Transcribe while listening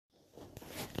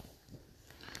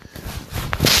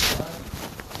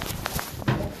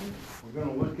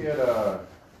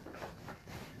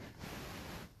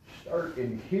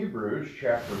in Hebrews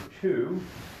chapter 2.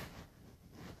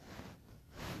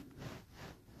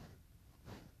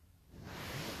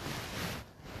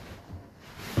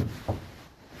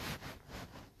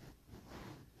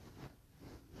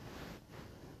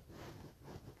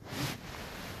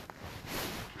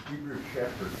 Hebrews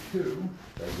chapter 2.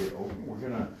 We're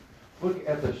going to look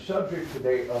at the subject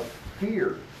today of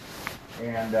fear.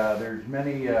 And there's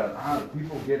many,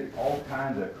 people get all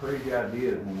kinds of crazy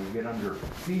ideas when we get under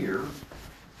fear.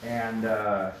 And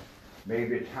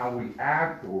maybe it's how we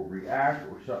act or react,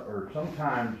 or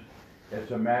sometimes it's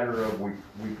a matter of we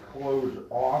close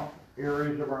off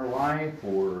areas of our life,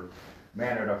 or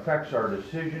man, it affects our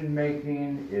decision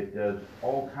making. It does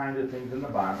all kinds of things in the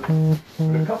Bible.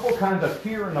 But a couple kinds of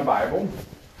fear in the Bible.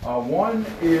 One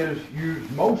is used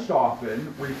most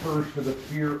often, refers to the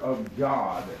fear of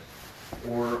God,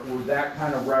 or that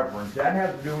kind of reverence. That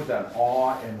has to do with that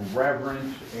awe and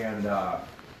reverence, and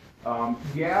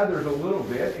there's a little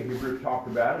bit. Hebrews talked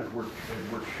about it. We're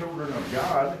children of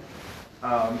God.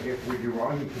 If we do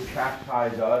wrong, He can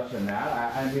chastise us and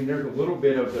that. I mean, there's a little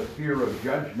bit of the fear of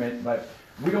judgment, but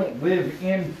we don't live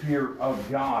in fear of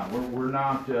God. We're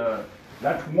not.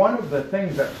 That's one of the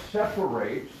things that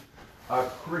separates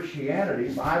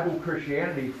Christianity, Bible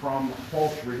Christianity, from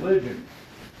false religion.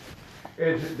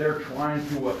 Is that they're trying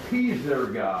to appease their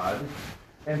God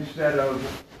instead of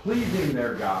pleasing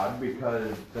their God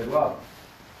because they love Him.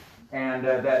 And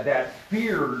that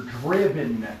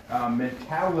fear-driven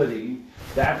mentality,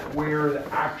 that's where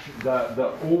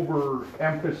the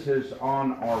overemphasis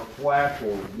on our flesh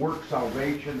or work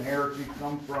salvation heresy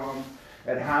comes from.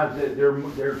 It has it.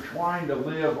 They're trying to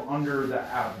live under the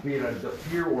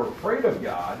fear or afraid of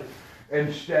God,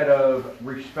 instead of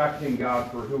respecting God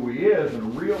for who He is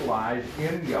and realize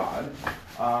in God.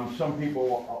 Some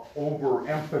people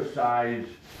overemphasize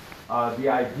the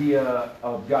idea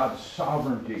of God's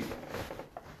sovereignty.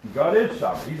 God is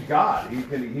sovereign. He's God. He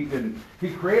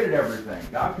created everything.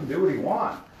 God can do what He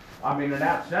wants. I mean, in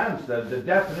that sense, the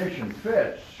definition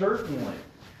fits, certainly.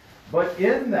 But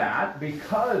in that,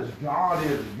 because God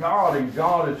is God and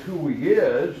God is who He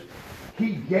is,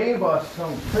 He gave us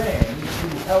some things to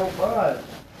help us.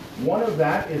 One of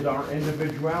that is our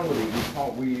individuality.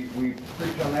 We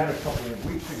preached on that a couple of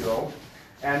weeks ago.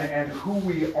 And who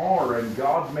we are, and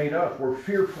God made us. We're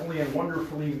fearfully and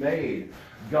wonderfully made.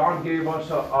 God gave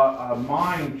us a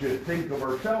mind to think of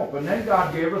ourselves. And then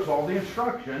God gave us all the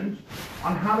instructions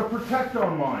on how to protect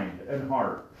our mind and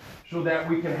heart, so that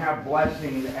we can have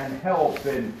blessing and help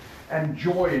and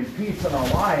joy and peace in our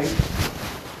life,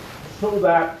 so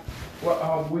that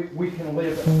we can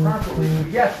live properly.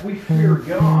 Yes, we fear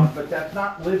God, but that's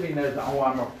not living as,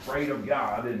 I'm afraid of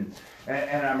God and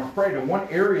I'm afraid. And one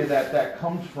area that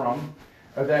comes from,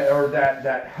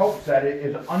 that helps that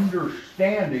is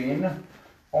understanding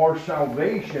our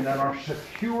salvation and our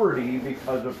security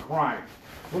because of Christ.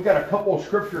 We've got a couple of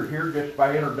scriptures here just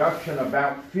by introduction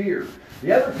about fear.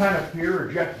 The other kind of fear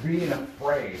is just being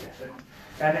afraid.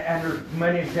 And there's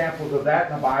many examples of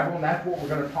that in the Bible, and that's what we're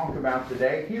going to talk about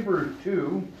today. Hebrews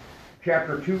 2,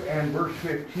 chapter 2 and verse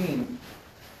 15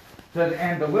 says,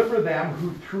 "And deliver them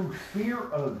who through fear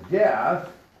of death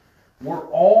were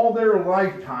all their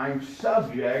lifetime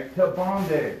subject to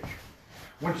bondage."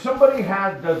 When somebody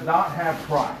does not have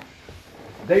Christ,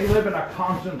 they live in a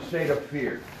constant state of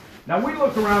fear. Now, we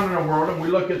look around in the world and we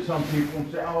look at some people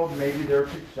and say, oh, maybe they're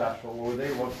successful or they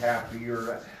look happy.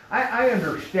 I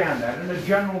understand that. In a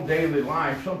general daily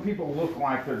life, some people look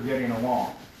like they're getting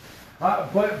along.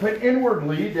 But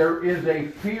inwardly, there is a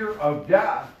fear of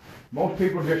death. Most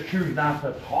people just choose not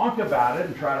to talk about it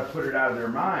and try to put it out of their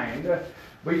mind.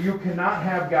 But you cannot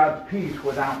have God's peace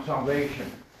without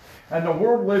salvation. And the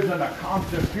world lives in a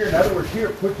constant fear. In other words, here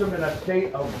it puts them in a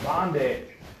state of bondage.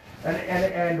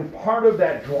 And part of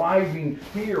that driving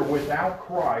fear without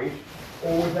Christ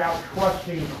or without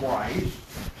trusting Christ,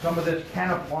 some of this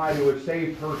can apply to a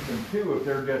saved person too, if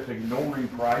they're just ignoring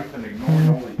Christ and ignoring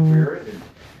the Holy Spirit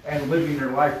and living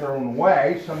their life their own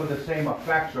way. Some of the same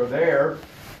effects are there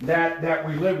that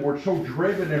we live. We're so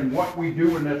driven in what we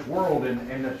do in this world,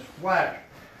 in this flesh,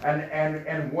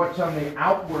 and what's on the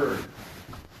outward.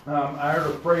 I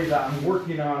heard a phrase, I'm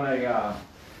working on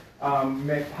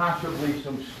possibly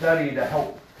some study to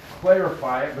help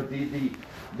clarify it, but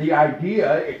the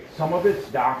idea, some of it's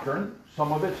doctrine,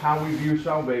 some of it's how we view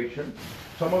salvation,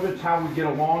 some of it's how we get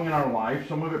along in our life,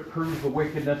 some of it proves the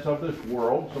wickedness of this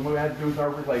world, some of it has to do with our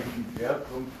relationships.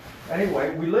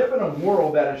 Anyway, we live in a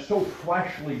world that is so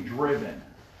fleshly driven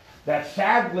that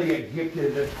sadly it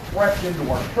has crept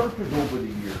into our churches over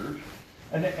the years.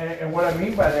 And what I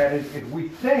mean by that is we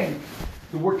think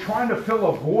we're trying to fill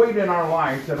a void in our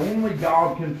life that only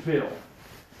God can fill.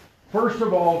 First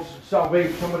of all,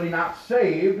 salvation. Somebody not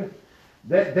saved,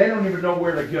 they don't even know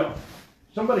where to go.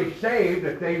 Somebody saved,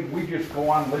 if we just go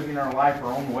on living our life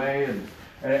our own way and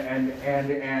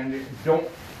don't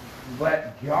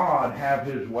let God have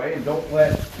His way, and don't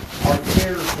let our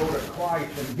cares go to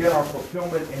Christ and get our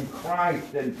fulfillment in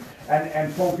Christ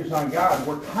and focus on God,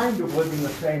 we're kind of living the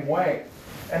same way.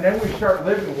 And then we start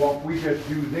living, well, if we just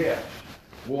do this,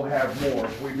 we'll have more.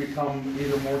 If we become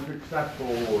either more successful,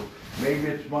 or maybe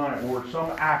it's money, or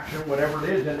some action, whatever it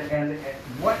is, and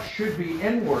what should be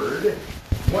inward,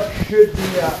 what should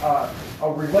be a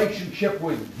relationship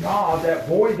with God, that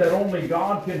void that only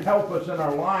God can help us in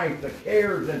our life, the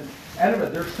cares and enemy.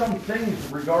 There's some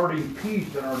things regarding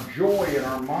peace and our joy and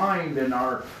our mind and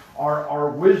our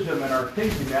wisdom and our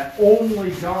thinking that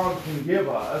only God can give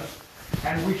us,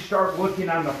 and we start looking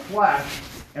on the flesh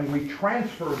and we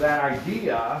transfer that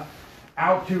idea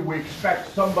out to, we expect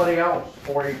somebody else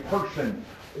or a person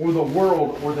or the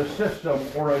world or the system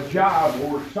or a job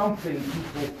or something to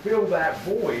fulfill that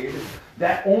void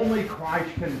that only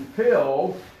Christ can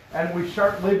fill. And we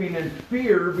start living in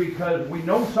fear because we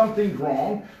know something's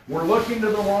wrong, we're looking to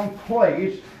the wrong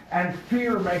place, and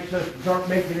fear makes us start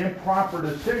making improper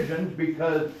decisions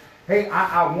because, hey,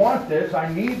 I want this,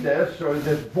 I need this, or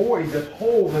this void, this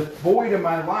hole, this void in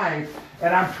my life,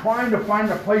 and I'm trying to find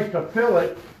a place to fill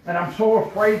it, and I'm so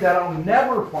afraid that I'll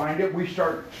never find it. We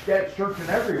start searching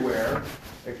everywhere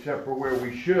except for where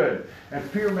we should. And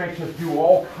fear makes us do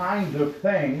all kinds of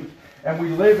things, and we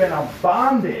live in a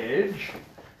bondage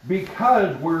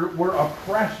because we're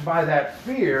oppressed by that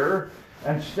fear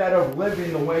instead of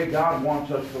living the way God wants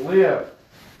us to live.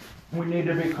 We need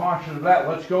to be cautious of that.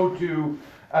 Let's go to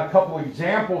a couple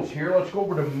examples here. Let's go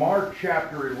over to Mark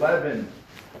chapter 11.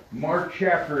 Mark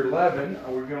chapter 11,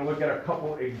 we're going to look at a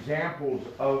couple examples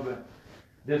of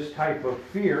this type of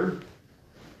fear.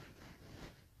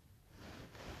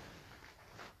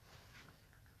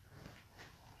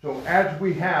 So as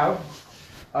we have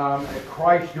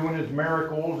Christ doing His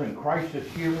miracles, and Christ is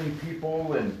healing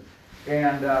people, and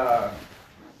 11,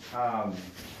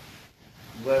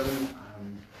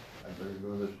 I better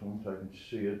go to this one so I can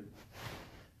see it.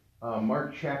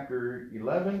 Mark chapter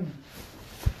 11,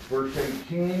 verse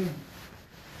 18,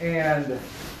 and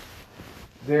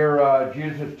there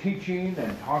Jesus is teaching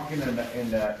and talking in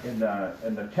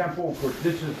the temple. Of course,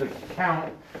 this is the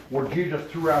account where Jesus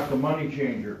threw out the money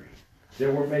changers. They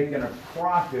were making a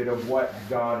profit of what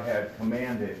God had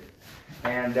commanded,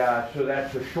 and so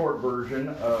that's a short version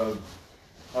of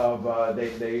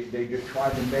they just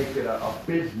tried to make it a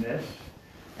business.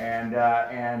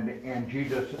 And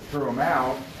Jesus threw them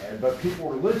out, but people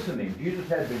were listening. Jesus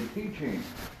had been teaching.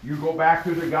 You go back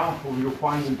through the gospel, you'll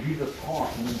find when Jesus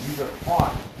taught. And when Jesus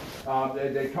taught,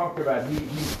 they talked about he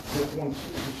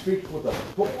speaks with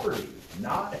authority,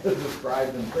 not as the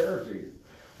scribes and Pharisees.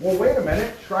 Well, wait a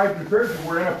minute. Scribes and Pharisees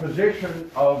were in a position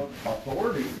of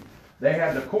authority. They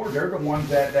had the court. They're the ones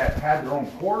that had their own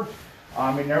courts.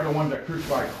 I mean, they're the ones that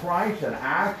crucified Christ and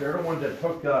Acts. They're the ones that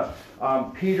took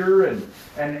Peter and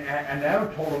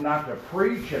them, told them not to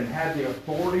preach, and had the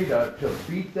authority to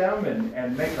beat them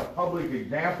and make a public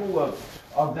example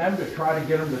of them to try to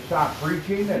get them to stop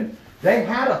preaching. And they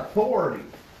had authority,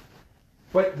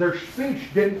 but their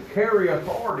speech didn't carry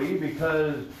authority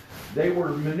because they were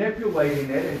manipulating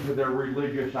it into their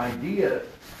religious ideas.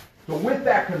 So with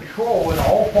that control, and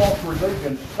all false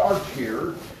religion starts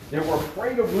here, they were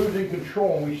afraid of losing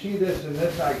control, and we see this in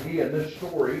this idea, in this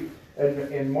story,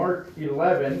 in Mark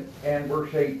 11 and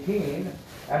verse 18.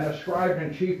 And the scribes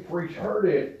and chief priests heard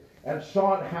it, and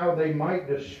sought how they might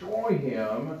destroy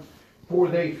him, for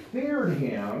they feared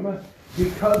him,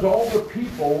 because all the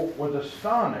people was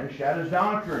astonished at his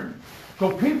doctrine.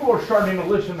 So people are starting to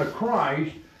listen to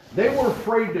Christ. They were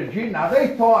afraid to Jesus. Now,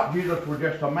 they thought Jesus was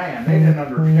just a man. They didn't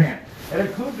understand. It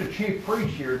includes the chief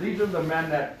priests here. These are the men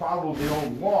that followed the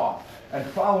old law and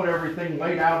followed everything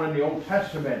laid out in the Old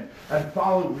Testament and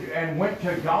followed and went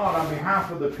to God on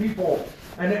behalf of the people.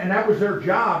 And that was their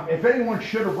job. If anyone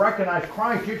should have recognized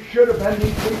Christ, it should have been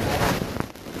these people.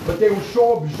 But they were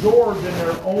so absorbed in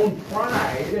their own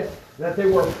pride that they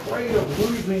were afraid of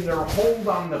losing their hold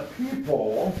on the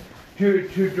people to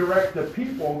direct the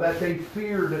people, that they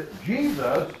feared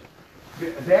Jesus.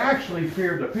 They actually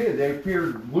feared the people. They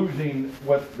feared losing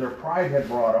what their pride had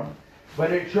brought them.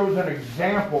 But it shows an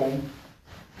example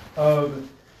of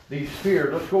these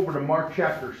fears. Let's go over to Mark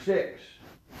chapter 6.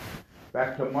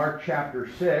 Back to Mark chapter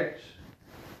 6.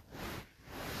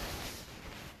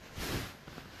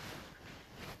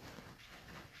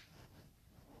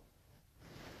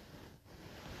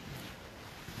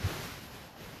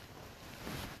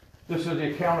 This is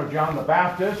the account of John the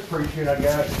Baptist preaching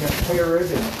against Herod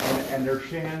and their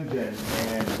sins,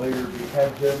 and later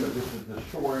beheads them. But this is the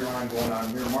storyline going on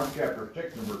here. Mark chapter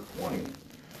 6 and verse 20.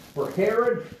 For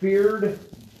Herod feared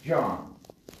John,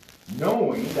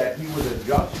 knowing that he was a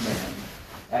just man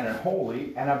and a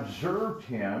holy, and observed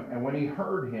him. And when he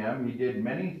heard him, he did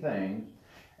many things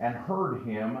and heard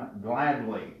him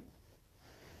gladly.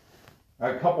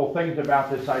 A couple things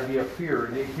about this idea of fear.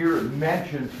 Here it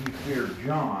mentions he feared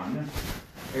John.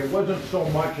 It wasn't so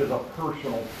much as a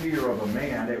personal fear of a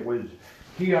man. It was,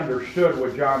 he understood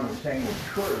what John was saying was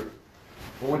true.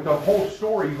 But with the whole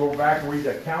story, you go back and read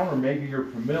the account, or maybe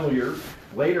you're familiar.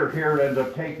 Later, Herod ends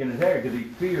up taking his head because he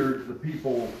feared the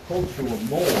people close to him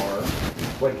more.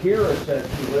 But here it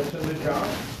says he listened to John.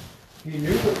 He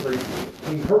knew the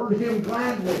preacher. He heard him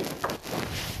gladly.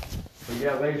 But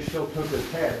yeah, they still took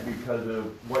his head because of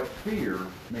what fear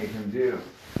made him do.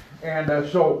 And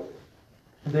so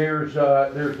there's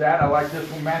that. I like this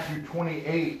one, Matthew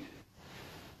 28.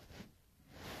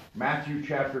 Matthew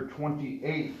chapter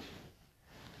 28.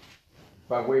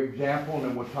 By way of example, and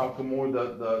then we'll talk more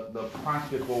the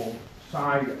practical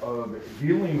side of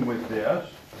dealing with this.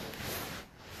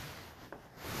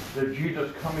 That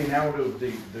Jesus coming out of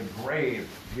the grave,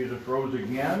 Jesus rose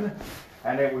again,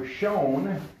 and it was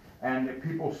shown. And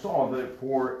people saw that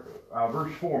for,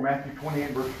 verse 4, Matthew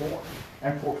 28, verse 4,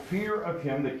 and for fear of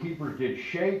him, the keepers did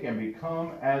shake and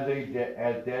become as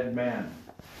dead men.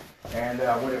 And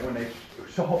when they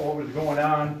saw what was going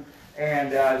on,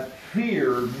 and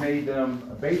fear made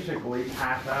them basically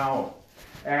pass out.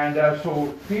 And so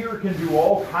fear can do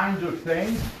all kinds of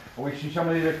things. We see some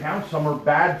of these accounts. Some are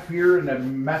bad fear and have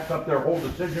messed up their whole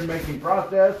decision-making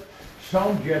process.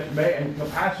 Some just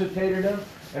incapacitated them.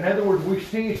 In other words, we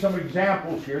see some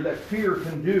examples here that fear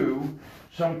can do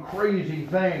some crazy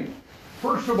things.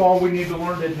 First of all, we need to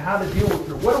learn how to deal with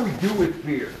fear. What do we do with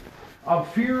fear?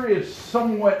 Fear is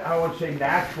somewhat, I would say,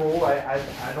 natural. I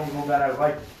don't know that I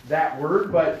like that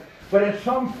word, but at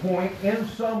some point, in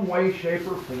some way, shape,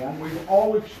 or form, we've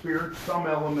all experienced some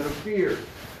element of fear.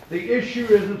 The issue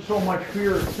isn't so much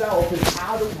fear itself, as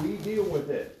how do we deal with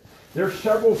it? There's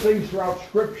several things throughout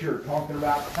Scripture talking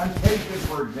about temptation,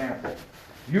 for example.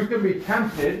 You can be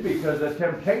tempted because a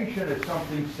temptation is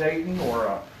something Satan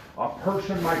or a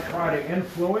person might try to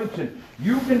influence, and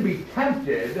you can be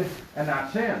tempted and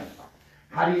not sin.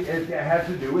 It has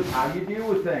to do with how you deal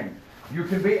with things. You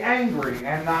can be angry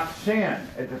and not sin.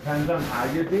 It depends on how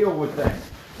you deal with things.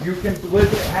 You can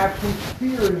have some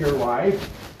fear in your life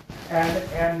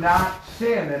and not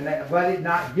sin and let it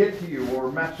not get to you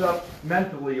or mess up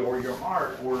mentally or your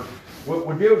heart or what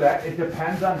would do that. It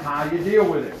depends on how you deal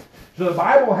with it. So the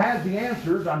Bible has the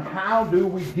answers on how do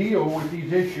we deal with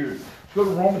these issues. Let's go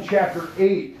to Romans chapter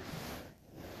 8.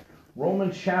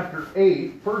 Romans chapter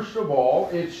 8, first of all,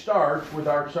 it starts with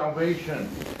our salvation.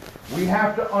 We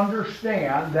have to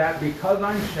understand that because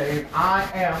I'm saved, I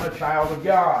am a child of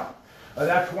God.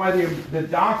 That's why the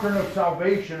doctrine of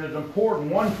salvation is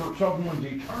important, one, for someone's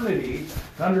eternity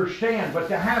to understand. But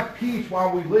to have peace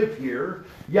while we live here,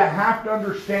 you have to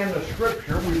understand the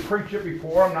Scripture. We've preached it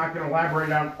before. I'm not going to elaborate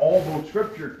on all those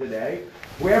Scriptures today.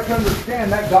 We have to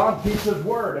understand that God keeps His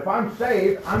Word. If I'm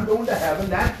saved, I'm going to heaven.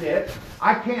 That's it.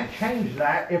 I can't change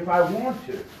that if I want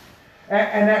to.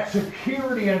 And that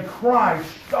security in Christ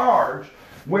starts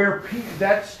where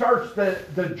that starts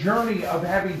the journey of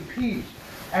having peace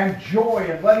and joy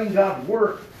and letting God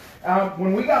work.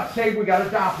 When we got saved, we got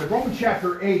adopted. Romans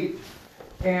chapter 8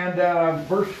 and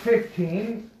verse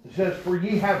 15 says, "For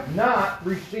ye have not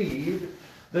received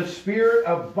the spirit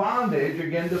of bondage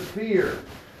again to fear."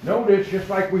 Notice, just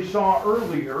like we saw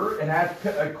earlier, it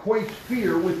equates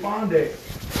fear with bondage.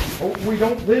 We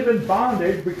don't live in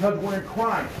bondage because we're in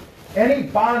Christ. Any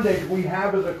bondage we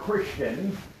have as a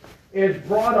Christian is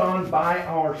brought on by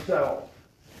ourselves.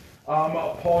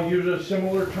 Paul uses a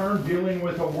similar term dealing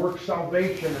with a work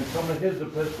salvation in some of his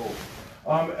epistles.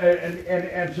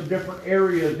 And some different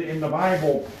areas in the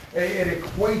Bible. It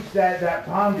equates that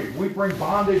bondage. We bring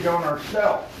bondage on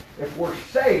ourselves. If we're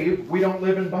saved, we don't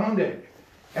live in bondage.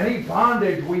 Any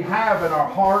bondage we have in our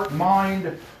heart,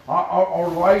 mind, our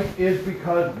life is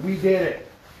because we did it.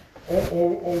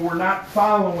 Or we're not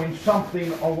following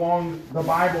something along the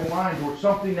Bible lines or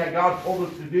something that God told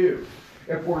us to do.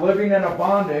 If we're living in a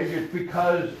bondage, it's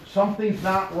because something's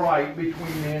not right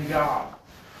between me and God.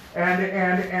 And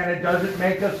it doesn't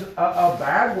make us a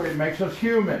bad way. It makes us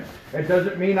human. It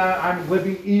doesn't mean I'm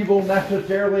living evil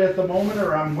necessarily at the moment,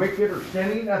 or I'm wicked or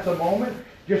sinning at the moment.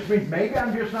 It just means maybe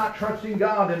I'm just not trusting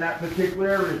God in that particular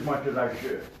area as much as I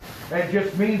should. It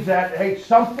just means that, hey,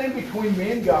 something between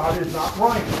me and God is not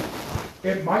right.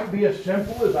 It might be as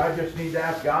simple as I just need to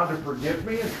ask God to forgive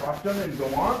me and trust Him and go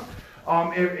on.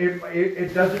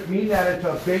 It doesn't mean that it's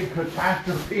a big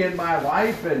catastrophe in my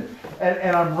life and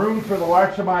I'm ruined for the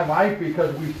rest of my life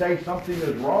because we say something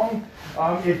is wrong.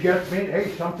 It just means,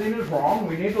 hey, something is wrong.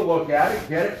 We need to look at it,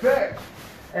 get it fixed.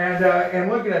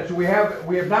 And look at it. So we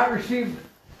have not received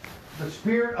the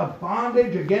spirit of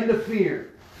bondage again to fear,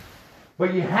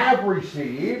 but you have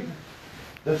received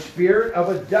the spirit of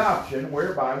adoption,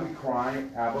 whereby we cry,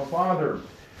 Abba, Father.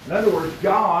 In other words,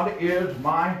 God is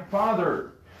my Father.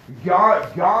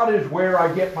 God is where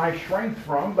I get my strength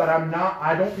from, but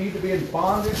I don't need to be in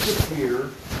bondage to fear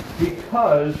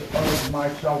because of my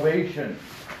salvation.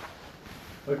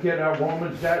 Look at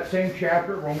Romans, that same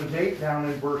chapter, Romans 8, down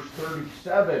in verse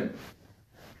 37.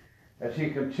 As he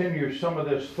continues some of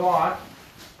this thought.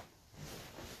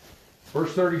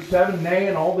 Verse 37, nay,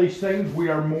 in all these things we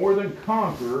are more than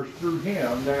conquerors through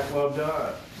Him that loved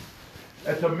us.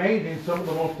 It's amazing. Some of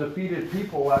the most defeated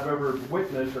people I've ever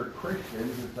witnessed are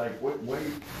Christians. It's like, wait,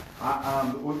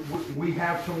 we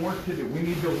have some work to do. We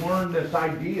need to learn this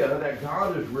idea that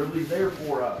God is really there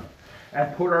for us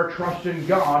and put our trust in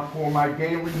God for my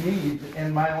daily needs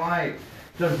in my life.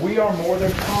 It says, we are more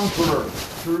than conquerors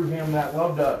through Him that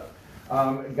loved us.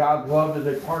 God's love is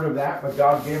a part of that, but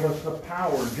God gave us the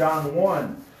power. John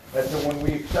 1, that when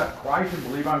we accept Christ and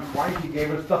believe on Christ, He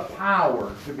gave us the power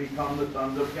to become the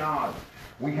sons of God.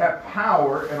 We have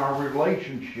power in our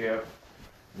relationship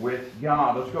with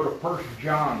God. Let's go to 1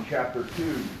 John chapter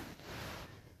 2.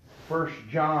 1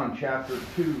 John chapter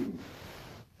 2.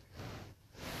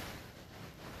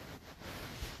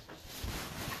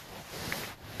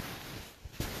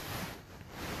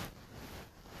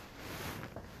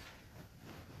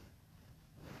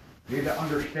 We need to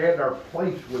understand our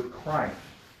place with Christ.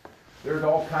 There's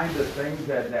all kinds of things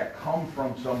that come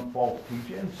from some false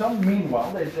teaching. And some mean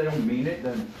well. They don't mean it.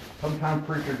 And sometimes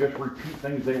preachers just repeat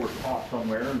things they were taught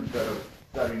somewhere instead of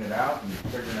studying it out and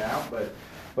figuring it out.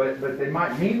 But they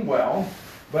might mean well.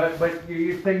 But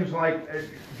things like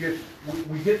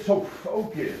we get so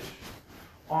focused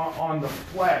on the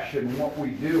flesh and what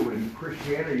we do in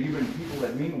Christianity. Even people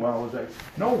that mean well is like,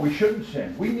 no, we shouldn't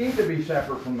sin. We need to be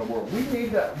separate from the world. We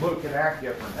need to look and act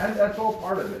different. And that's all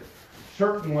part of it.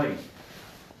 Certainly.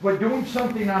 But doing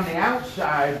something on the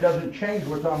outside doesn't change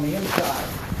what's on the inside.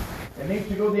 It needs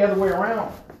to go the other way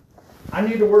around. I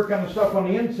need to work on the stuff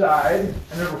on the inside,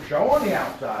 and it'll show on the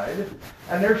outside.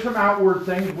 And there's some outward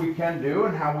things we can do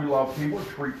and how we love people,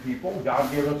 treat people. God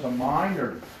gave us a mind.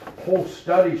 There's whole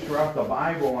studies throughout the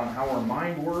Bible on how our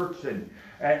mind works.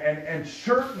 And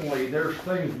certainly there's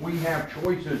things we have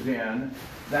choices in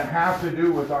that have to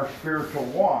do with our spiritual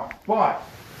walk. But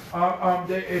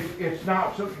it's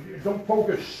not so. Don't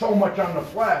focus so much on the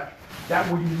flesh that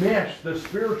we miss the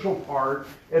spiritual part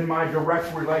in my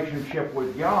direct relationship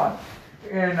with God.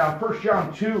 In 1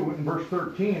 John 2 and verse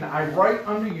 13, I write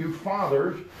unto you,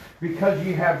 fathers, because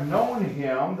ye have known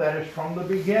Him that is from the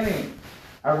beginning.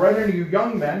 I write unto you,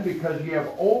 young men, because ye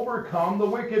have overcome the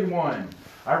wicked one.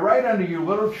 I write unto you,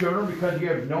 little children, because ye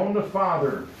have known the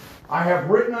Father. I have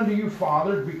written unto you,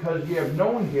 fathers, because ye have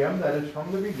known Him that is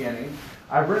from the beginning.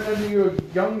 I've written unto you,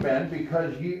 young men,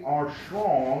 because ye are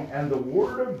strong, and the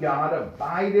word of God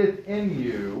abideth in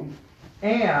you,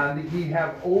 and ye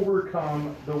have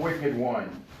overcome the wicked one.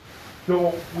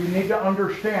 So we need to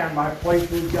understand my place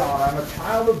with God. I'm a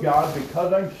child of God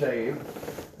because I'm saved.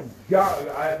 God,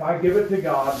 if I give it to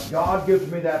God, God gives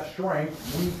me that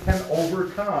strength. We can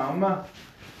overcome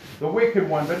the wicked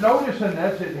one. But notice in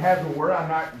this, it has a word. I'm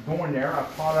not going there.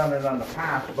 I've taught on it on the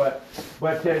past. But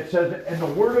it says, and the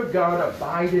word of God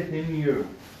abideth in you.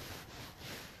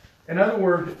 In other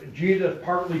words, Jesus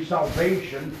partly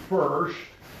salvation first,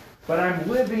 but I'm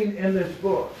living in this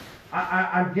book.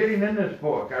 I'm getting in this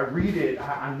book. I read it.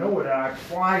 I know it. I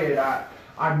apply it.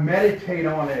 I meditate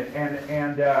on it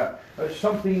and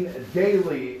something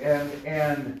daily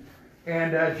and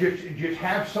just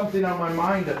have something on my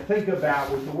mind to think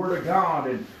about with the Word of God.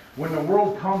 And when the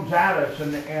world comes at us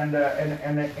and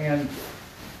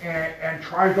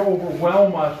tries to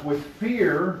overwhelm us with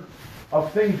fear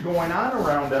of things going on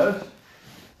around us,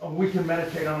 we can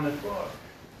meditate on this book.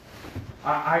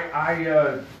 I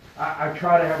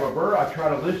try to have a verse. I try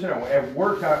to listen. At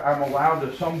work, I'm allowed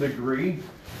to some degree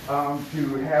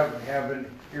to have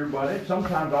an earbud in.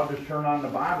 Sometimes I'll just turn on the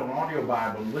Bible, an audio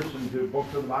Bible, and listen to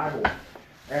books of the Bible.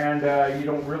 And you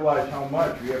don't realize how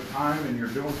much. You have time and you're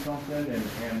doing something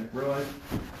and realize.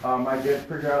 I did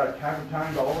figure out, I have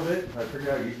timed all of it. I figured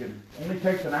out it only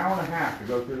takes an hour and a half to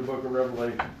go through the book of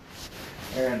Revelation.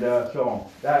 And so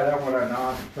that one I know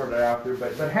I started out through.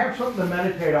 But have something to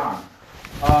meditate on.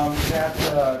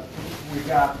 That we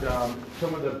got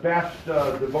some of the best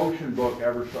devotion book I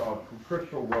ever saw.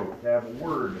 Crystal wrote, to have a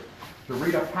word, to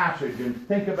read a passage and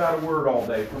think about a word all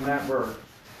day from that verse.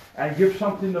 And give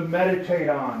something to meditate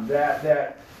on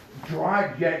that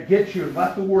gets you.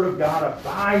 Let the Word of God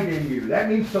abide in you. That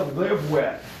means to live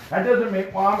with. That doesn't mean,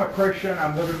 well, I'm a Christian,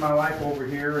 I'm living my life over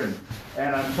here,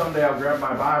 and on Sunday I'll grab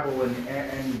my Bible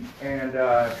and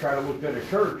try to look at a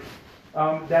church.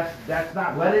 That's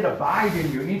not. Let it abide in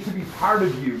you. It needs to be part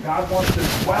of you. God wants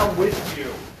to dwell with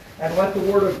you. And let the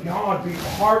Word of God be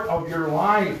part of your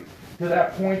life to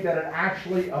that point that it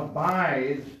actually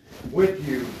abides with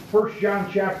you. 1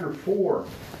 John chapter 4.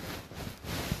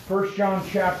 1 John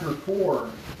chapter 4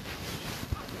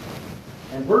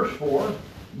 and verse 4.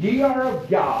 Ye are of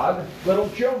God, little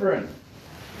children,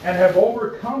 and have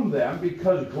overcome them,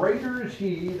 because greater is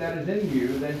he that is in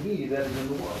you than he that is in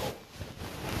the world.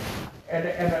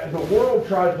 And the world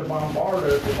tries to bombard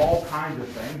us with all kinds of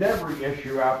things, every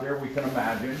issue out there we can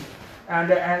imagine,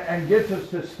 and gets us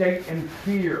to state in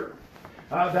fear.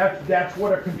 That's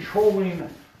what a controlling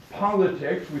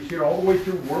politics, we see it all the way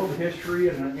through world history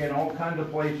and in all kinds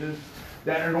of places,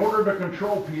 that in order to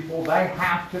control people, they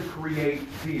have to create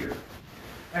fear.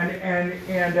 And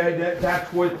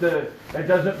that's what it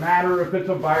doesn't matter if it's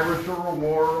a virus or a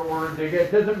war, or it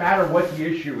doesn't matter what the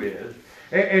issue is.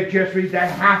 It just means they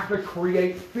have to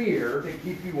create fear to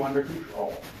keep you under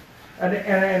control. And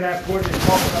that's what it's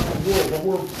talking about the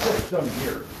world system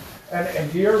here.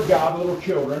 And ye are God, little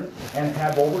children, and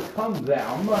have overcome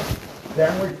them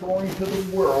referring to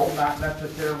the world, not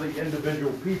necessarily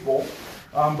individual people,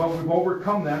 but we've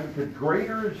overcome them, because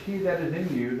greater is he that is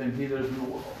in you than he that is in the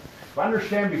world. If I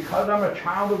understand, because I'm a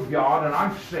child of God and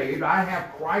I'm saved, I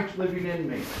have Christ living in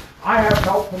me. I have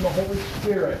help from the Holy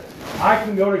Spirit. I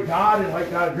can go to God and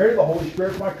let God agree. The Holy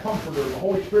Spirit's my comforter. The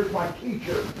Holy Spirit's my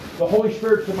teacher. The Holy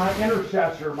Spirit's my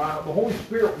intercessor. The Holy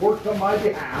Spirit works on my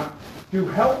behalf to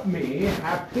help me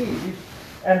have peace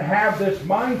and have this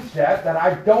mindset that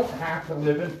I don't have to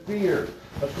live in fear.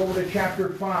 Let's go to chapter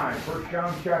 5, 1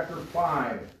 John chapter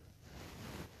 5.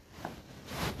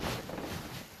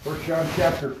 1 John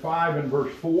chapter 5 and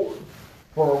verse 4.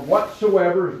 For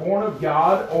whatsoever is born of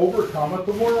God overcometh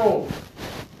the world.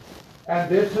 And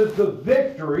this is the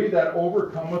victory that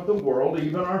overcometh the world,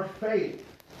 even our faith.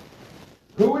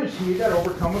 Who is he that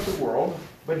overcometh the world,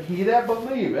 but he that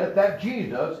believeth that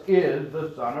Jesus is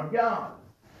the Son of God?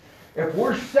 If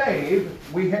we're saved,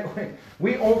 we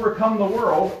overcome the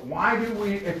world.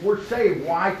 If we're saved,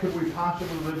 why could we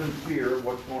possibly live in fear of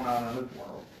what's going on in this world?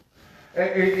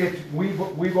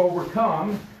 We've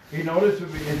overcome. You notice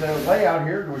in the layout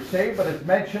here, we're saved, but it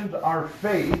mentions our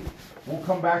faith. We'll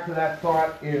come back to that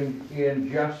thought in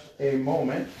just a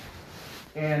moment.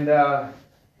 And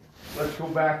let's go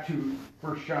back to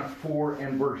 1 John 4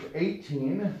 and verse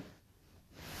 18.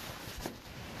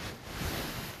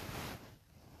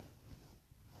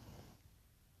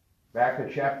 Back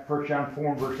to 1 John 4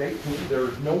 and verse 18. There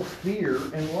is no fear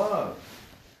in love,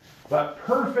 but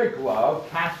perfect love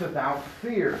casteth out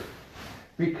fear,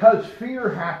 because fear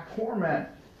hath torment.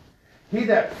 He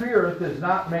that feareth is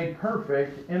not made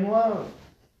perfect in love.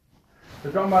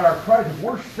 We're talking about our Christ. If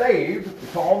we're saved,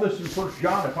 it's all this in 1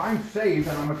 John. If I'm saved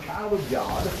and I'm a child of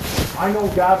God, I know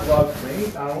God loves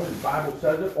me. Not only the Bible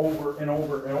says it over and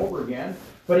over and over again,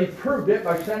 but he proved it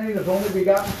by sending his only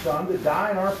begotten Son to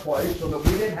die in our place so that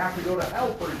we didn't have to go to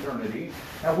hell for eternity,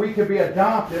 and we could be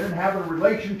adopted and have a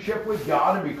relationship with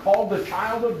God and be called the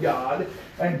child of God.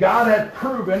 And God has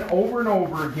proven over and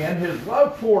over again his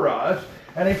love for us.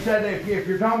 And he said, if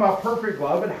you're talking about perfect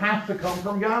love, it has to come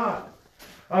from God.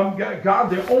 God,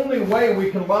 the only way we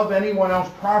can love anyone else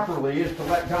properly is to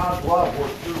let God's love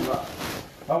work through us.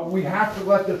 We have to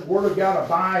let this Word of God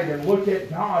abide and look at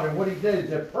God, and what he did is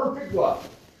that perfect love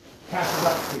casts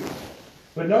out fear.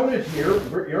 But notice here,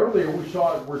 earlier we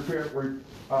saw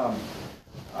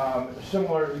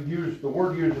similar the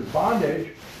word used as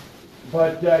bondage,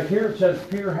 but here it says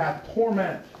fear hath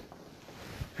torment.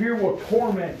 Fear will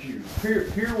torment you.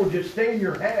 Fear will just stay in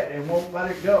your head and won't let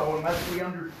it go unless we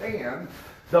understand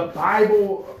the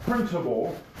Bible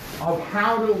principle of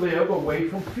how to live away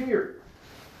from fear.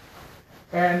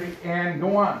 And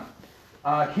go on.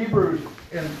 Hebrews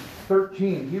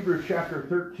chapter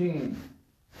 13.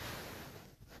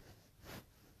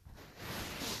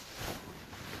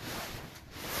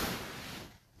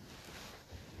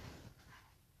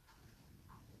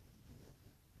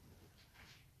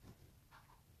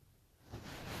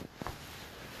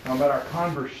 Now about our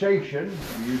conversation,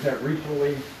 we used that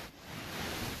recently.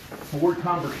 The word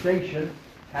conversation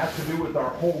has to do with our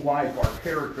whole life, our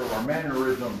character, our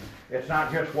mannerism. It's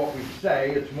not just what we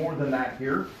say, it's more than that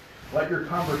here. Let your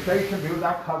conversation be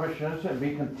without covetousness, and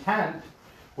be content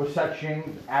with such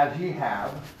things as ye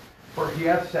have. For he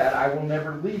hath said, I will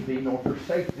never leave thee nor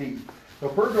forsake thee. So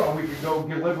first of all, we could go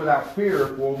live without fear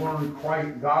if we'll learn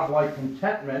quite godlike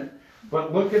contentment.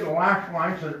 But look at the last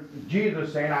lines of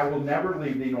Jesus saying, I will never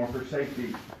leave thee nor forsake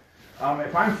thee.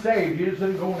 If I'm saved, Jesus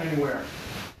isn't going anywhere.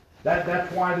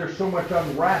 That's why there's so much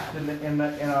unrest in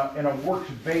a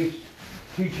works-based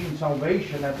teaching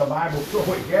salvation that the Bible's so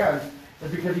against,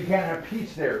 is because you can't have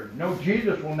peace there. No,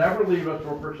 Jesus will never leave us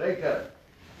or forsake us.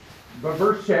 But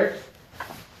verse 6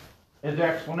 is the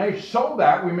explanation, so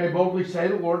that we may boldly say,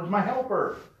 the Lord is my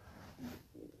helper.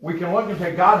 We can look and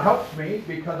say, God helps me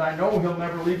because I know he'll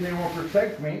never leave me nor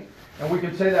forsake me. And we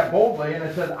can say that boldly. And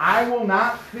it says, I will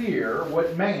not fear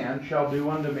what man shall do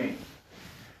unto me.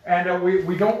 And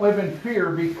we don't live in fear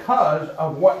because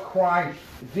of what Christ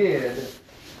did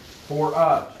for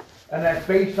us. And that's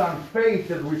based on faith,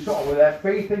 as we saw. With that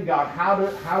faith in God,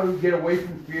 how to get away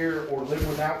from fear or live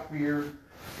without fear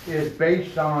is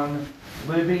based on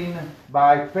living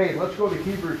by faith. Let's go to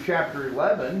Hebrews chapter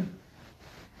 11.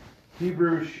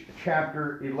 Hebrews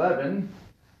chapter 11.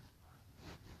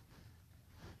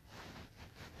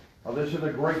 Well, this is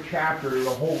a great chapter, the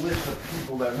whole list of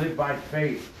people that live by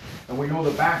faith. And we know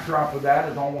the backdrop of that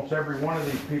is almost every one of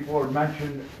these people are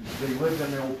mentioned, they lived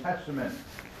in the Old Testament.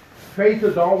 Faith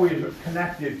is always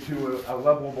connected to a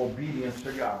level of obedience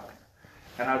to God.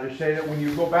 And I just say that when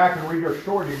you go back and read our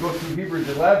story, you go through Hebrews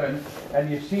 11,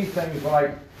 and you see things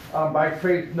like, by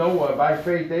faith Noah, by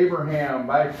faith Abraham,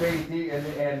 by faith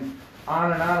and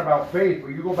on about faith. But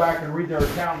you go back and read their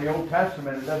account in the Old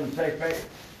Testament, it doesn't say faith.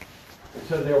 It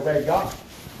says they obey God.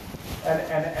 And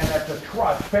that's a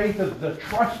trust. Faith is the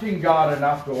trusting God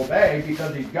enough to obey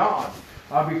because he's God,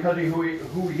 because of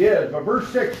who he is. But verse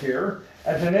 6 here,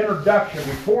 as an introduction,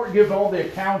 before it gives all the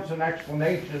accounts and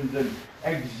explanations and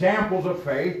examples of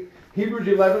faith, Hebrews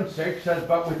 11:6 says,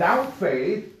 but without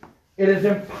faith it is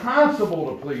impossible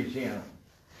to please him.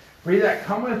 For he that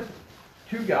cometh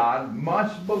to God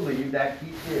must believe that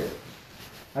he is,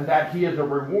 and that he is a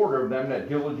rewarder of them that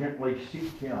diligently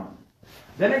seek him.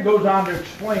 Then it goes on to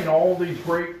explain all these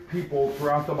great people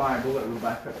throughout the Bible that live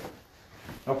by faith.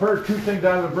 Now, first, two things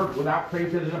out of the verse. Without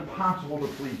faith, it is impossible to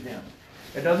please him.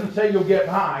 It doesn't say you'll get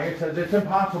by. It says it's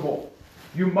impossible.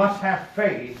 You must have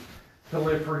faith to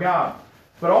live for God.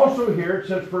 But also here it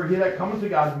says, for he that cometh to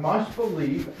God must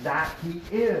believe that he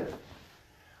is.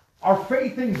 Our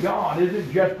faith in God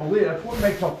isn't just belief. That's what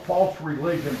makes a false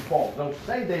religion false. They'll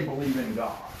say they believe in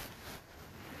God,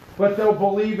 but they'll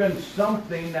believe in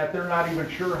something that they're not even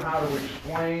sure how to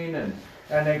explain, and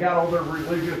they got all their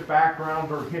religious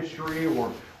background or history,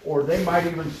 or they might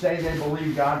even say they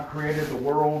believe God created the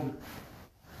world.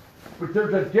 But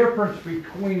there's a difference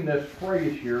between this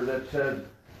phrase here that says,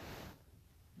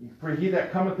 for he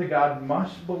that cometh to God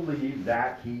must believe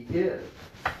that he is.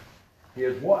 He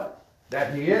is what?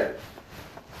 That he is.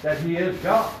 That he is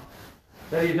God.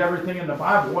 That he's everything in the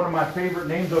Bible. One of my favorite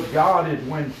names of God is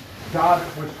when God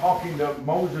was talking to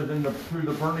Moses through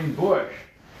the burning bush.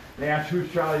 They asked, who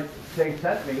shall I say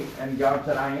sent me? And God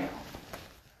said, I am.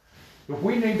 If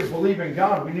we need to believe in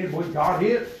God, we need to believe God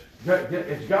is.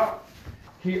 It's God.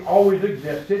 He always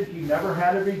existed. He never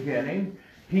had a beginning.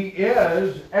 He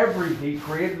is everything. He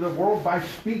created the world by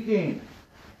speaking.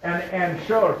 And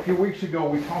so a few weeks ago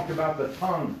we talked about the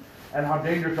tongue and how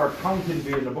dangerous our tongue can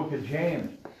be in the book of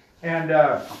James. And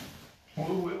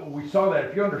we saw that.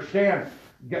 If you understand,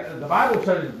 the Bible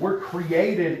says we're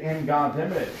created in God's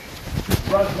image.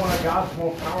 That's one of God's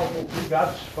most powerful things.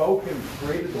 God spoke and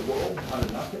created the world out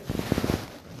of nothing.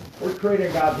 We're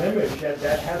creating God's image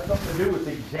that has something to do with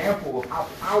the example of how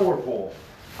powerful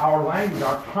our language,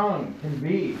 our tongue can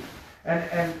be.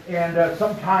 And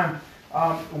sometimes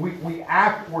we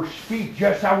act or speak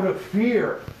just out of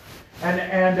fear.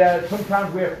 And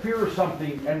sometimes we have fear of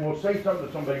something and we'll say something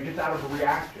to somebody just out of a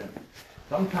reaction.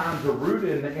 Sometimes the root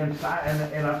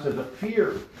inside in us is a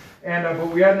fear. But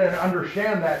we have to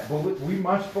understand that we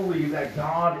must believe that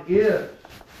God is.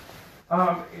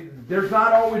 There's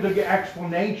not always an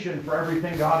explanation for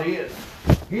everything God is.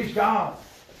 He's God.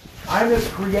 I'm His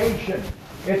creation.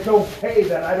 It's okay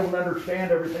that I don't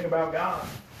understand everything about God.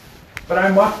 But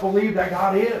I must believe that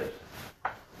God is.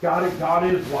 God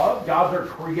is love. God's our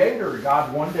creator.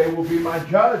 God one day will be my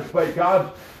judge. But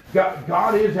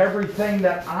God is everything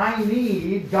that I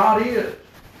need. God is.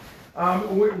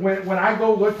 When I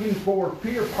go looking for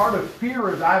fear, part of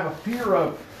fear is I have a fear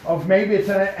of maybe it's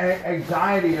an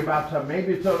anxiety about something.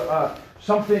 Maybe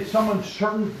it's some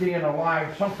uncertainty in a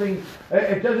life. Something.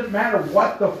 It doesn't matter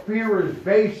what the fear is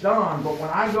based on. But when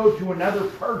I go to another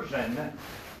person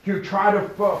to try to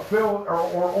fulfill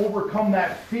or overcome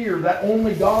that fear that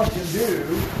only God can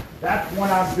do, that's when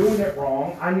I'm doing it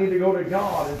wrong. I need to go to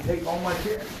God and take all my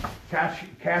cares.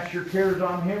 Cast your cares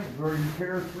on Him, for He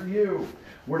cares for you.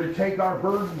 We're to take our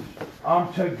burdens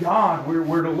to God.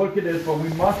 We're to look at it, but we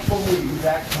must believe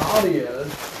that God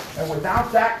is. And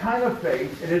without that kind of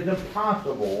faith, it is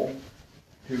impossible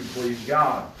to please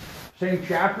God. Same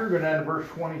chapter, going down to verse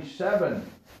 27.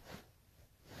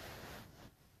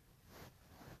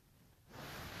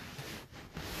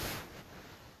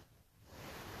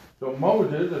 So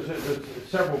Moses, there's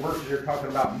several verses here talking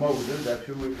about Moses. That's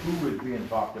who is being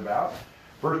talked about.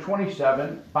 Verse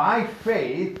 27, by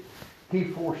faith he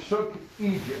forsook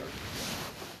Egypt,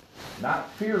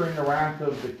 not fearing the wrath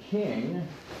of the king,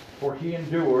 for he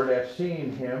endured as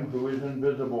seeing him who is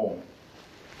invisible.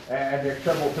 And there's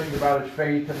several things about his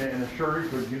faith and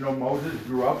assurance, because Moses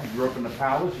grew up in the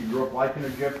palace, he grew up like an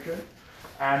Egyptian.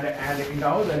 And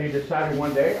then he decided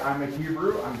one day, I'm a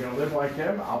Hebrew, I'm going to live like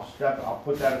him, I'll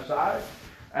put that aside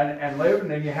and live. And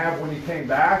then you have when he came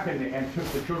back and took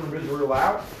the children of Israel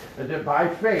out, that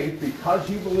by faith, because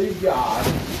he believed God,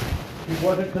 he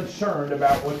wasn't concerned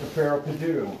about what the Pharaoh could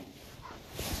do.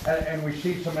 And we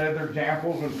see some other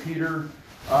examples when Peter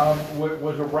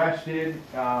was arrested.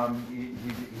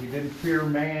 He didn't fear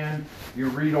man. You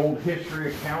read old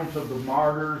history accounts of the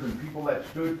martyrs and people that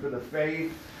stood for the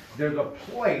faith. There's a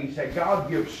place that God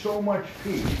gives so much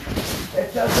peace.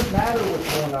 It doesn't matter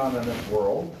what's going on in this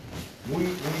world. We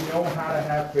know how to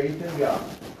have faith in God.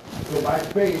 So by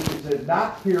faith, it says,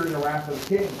 not fearing the wrath of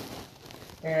the king.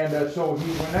 And so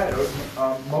he went at it.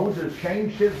 Moses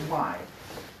changed his life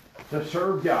to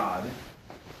serve God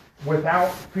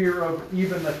without fear of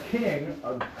even the king,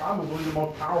 probably the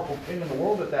most powerful king in the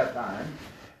world at that time.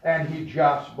 And he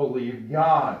just believed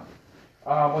God.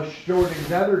 Let's show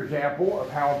another example of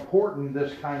how important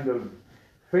this kind of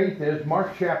faith is.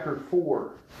 Mark chapter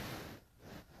 4.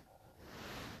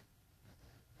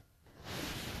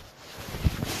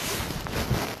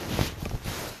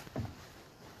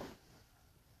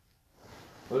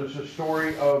 Well, this is a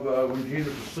story of when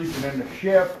Jesus was sleeping in the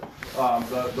ship.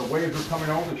 The waves were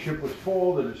coming over. The ship was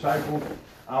full. The disciples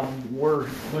were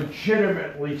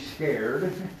legitimately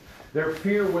scared. Their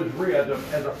fear was real.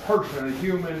 As a person, a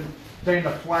human, saying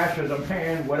the flesh as a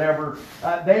man, whatever.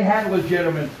 They had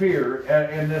legitimate fear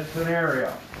in this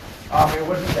scenario. It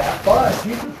wasn't that, but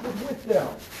Jesus was with them.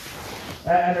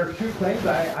 And there's two things.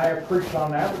 I have preached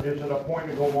on that, but just at a point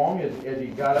to go along as he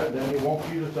got it, then he woke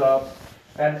Jesus up,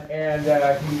 and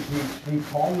he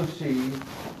calmed the sea.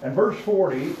 And verse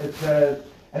 40, it says,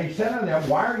 and he said unto them,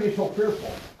 why are you so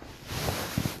fearful?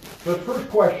 So the first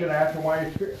question I asked him, why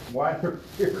are you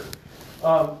fear?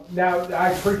 Now,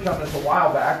 I preached on this a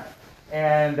while back,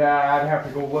 and I'd have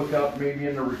to go look up maybe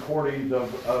in the recordings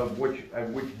of which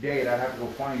date. I'd have to go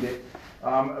find it.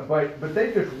 But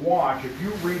they just watch. If you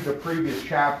read the previous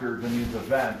chapters in these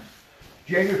events,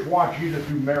 they just watch Jesus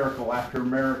do miracle after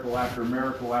miracle after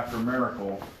miracle after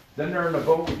miracle. Then they're in the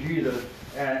boat with Jesus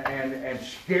and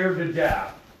scared to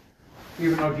death,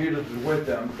 even though Jesus is with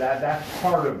them. That's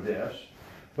part of this.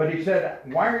 But he said,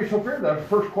 why are you so fearful? That was the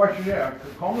first question. Yeah,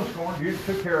 calm the storm. Jesus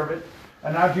took care of it.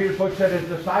 And now Jesus looks at his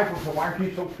disciples, so why are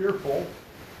you so fearful?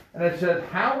 And it says,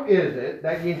 how is it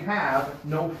that ye have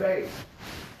no faith?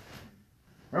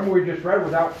 Remember we just read,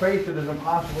 without faith it is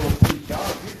impossible to please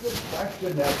God. Here's a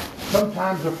question that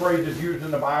sometimes the phrase is used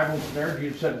in the Bible. There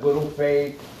Jesus said little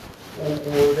faith, or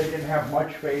they didn't have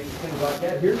much faith, things like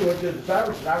that. Here's what the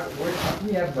disciples said, how can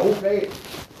you have no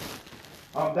faith?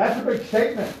 That's a big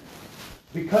statement.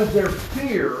 Because their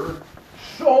fear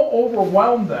so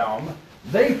overwhelmed them,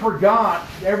 they forgot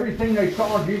everything they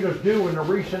saw Jesus do in the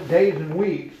recent days and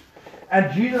weeks.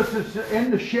 And Jesus is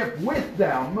in the ship with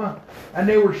them, and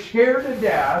they were scared to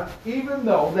death, even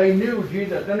though they knew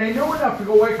Jesus. And they knew enough to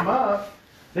go wake him up.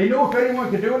 They knew if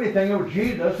anyone could do anything, it was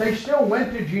Jesus. They still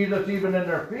went to Jesus even in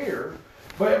their fear.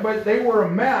 But they were a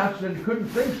mess and couldn't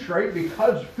think straight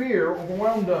because fear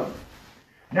overwhelmed them.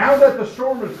 Now that the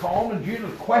storm is calm and Jesus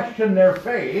questioned their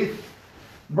faith,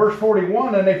 verse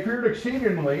 41, and they feared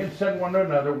exceedingly and said one to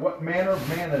another, what manner of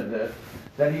man is this,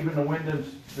 that even the wind and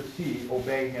the sea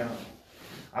obey him?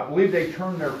 I believe they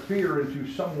turned their fear into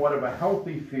somewhat of a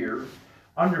healthy fear,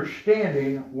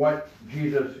 understanding what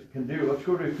Jesus can do. Let's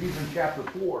go to Ephesians chapter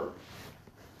 4.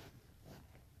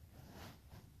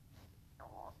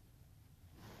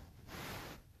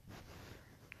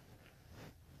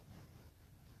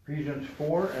 Ephesians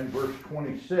 4 and verse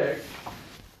 26.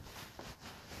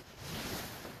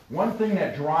 One thing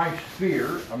that drives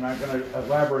fear, I'm not going to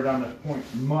elaborate on this point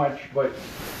much, but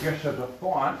just as a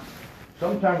thought,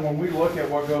 sometimes when we look at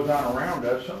what goes on around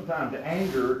us, sometimes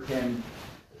anger can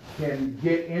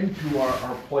get into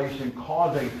our place and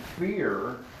cause a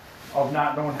fear of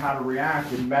not knowing how to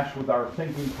react and mess with our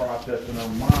thinking process and our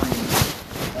mind.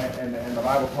 And the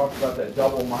Bible talks about that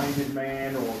double-minded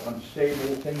man or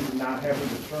unstable things and not having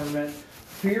discernment.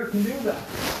 Fear can do that.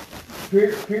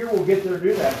 Fear will get there to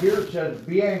do that. Here it says,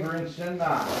 be angry and sin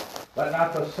not. Let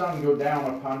not the sun go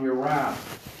down upon your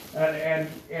wrath. And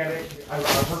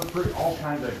I've heard all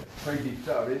kinds of crazy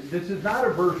stuff. This is not a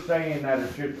verse saying that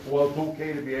it's just, well, it's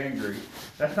okay to be angry.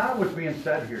 That's not what's being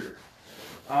said here.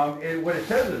 What it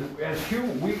says is, as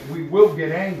humans, we will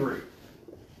get angry.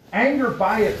 Anger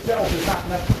by itself is not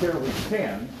necessarily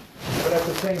sin, but at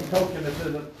the same token, this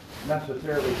isn't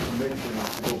necessarily permission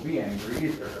to go be angry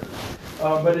either.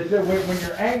 But it said when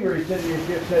you're angry, it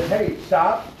just says, hey,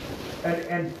 stop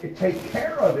and take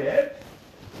care of it.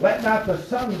 Let not the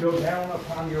sun go down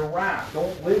upon your wrath.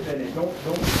 Don't live in it. Don't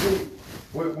sleep.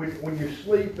 When you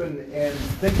sleep and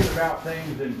thinking about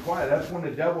things and quiet, that's when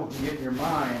the devil can get in your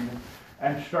mind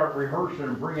and start rehearsing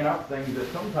and bringing up things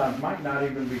that sometimes might not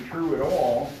even be true at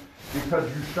all, because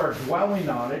you start dwelling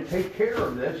on it. Take care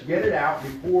of this. Get it out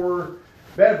before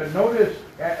bed. But notice,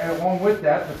 along with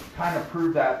that, to kind of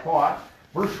prove that thought,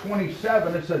 verse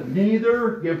 27, it says,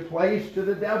 neither give place to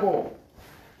the devil.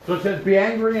 So it says, be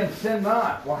angry and sin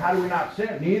not. Well, how do we not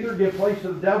sin? Neither give place to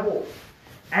the devil.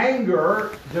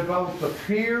 Anger develops a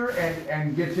fear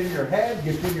and gets in your head,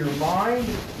 gets in your mind,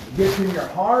 gets in your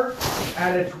heart,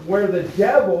 and it's where the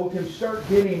devil can start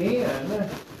getting in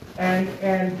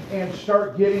and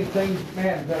start getting things,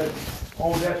 man, that,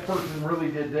 oh, that person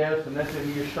really did this, and that's,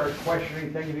 and you start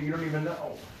questioning things that you don't even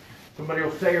know. Somebody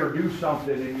will say or do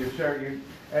something, and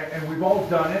and we've all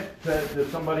done it to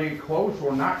somebody close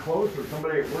or not close, or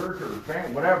somebody at work or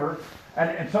family, whatever,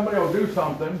 and somebody will do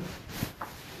something.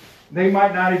 They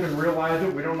might not even realize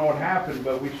it. We don't know what happened,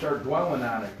 but we start dwelling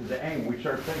on it because of anger. We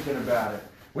start thinking about it.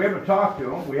 We haven't talked to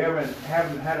them. We haven't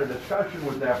had a discussion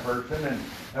with that person,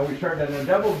 and we start, and the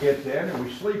devil gets in, and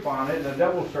we sleep on it, and the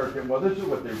devil starts saying, well, this is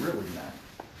what they really meant.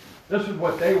 This is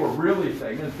what they were really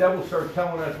saying. And the devil starts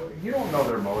telling us, you don't know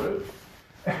their motives.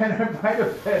 And it might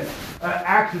have been an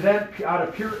accident out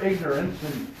of pure ignorance,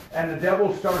 and the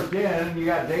devil starts in, and you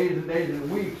got days and days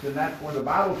and weeks, and that's where the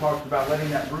Bible talks about letting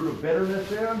that root of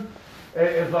bitterness in.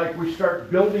 It's like we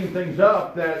start building things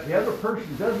up that the other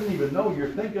person doesn't even know you're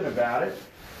thinking about it,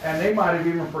 and they might have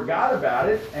even forgot about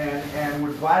it and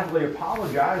would gladly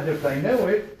apologize if they knew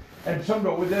it. And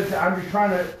somebody with this, I'm just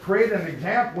trying to create an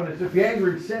example when it's, if you're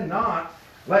angry, sin not,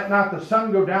 let not the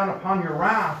sun go down upon your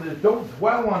wrath. Is don't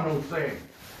dwell on those things.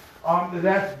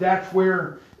 That's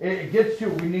where it gets to.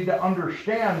 We need to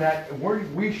understand that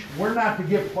we're not to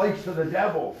give place to the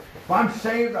devil. If I'm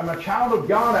saved, I'm a child of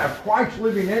God, I have Christ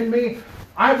living in me,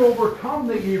 I've overcome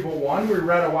the evil one, we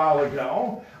read a while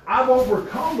ago. I've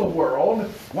overcome the world.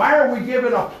 Why are we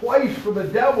giving a place for the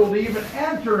devil to even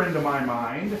enter into my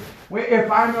mind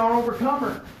if I'm an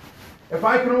overcomer? If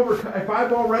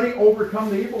I've already overcome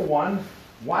the evil one,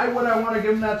 why would I want to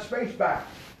give him that space back?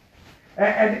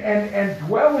 And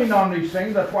dwelling on these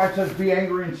things, that's why it says be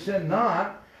angry and sin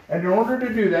not. And in order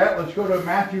to do that, let's go to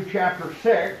Matthew chapter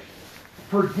 6.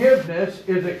 Forgiveness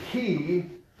is a key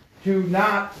to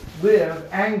not live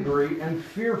angry and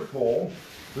fearful.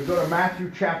 We go to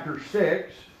Matthew chapter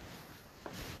 6.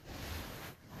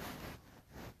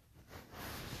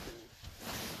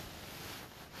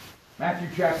 Matthew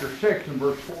chapter 6 and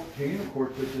verse 14. Of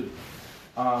course, this is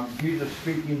Jesus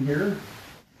speaking here.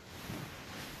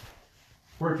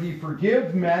 For if ye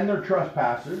forgive men their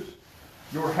trespasses,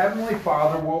 your heavenly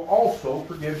Father will also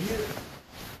forgive you.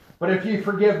 But if ye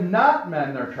forgive not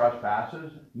men their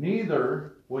trespasses,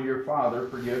 neither will your Father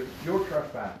forgive your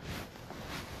trespasses.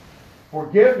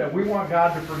 Forgiveness, we want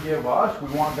God to forgive us.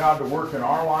 We want God to work in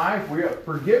our life.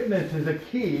 Forgiveness is a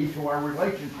key to our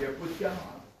relationship with God.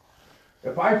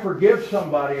 If I forgive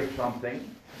somebody of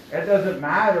something, it doesn't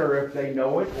matter if they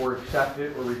know it or accept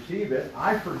it or receive it.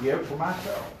 I forgive for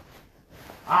myself.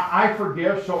 I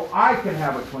forgive so I can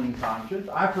have a clean conscience.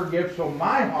 I forgive so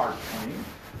my heart's clean.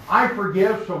 I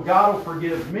forgive so God will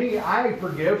forgive me. I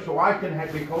forgive so I can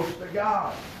be close to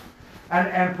God.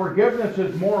 And forgiveness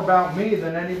is more about me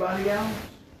than anybody else.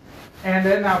 And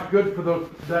then now it's good for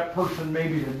that person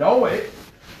maybe to know it,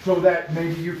 so that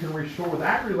maybe you can restore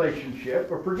that relationship.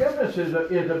 But forgiveness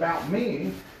is about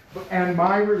me and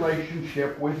my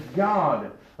relationship with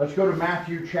God. Let's go to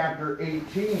Matthew chapter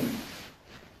 18.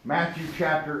 Matthew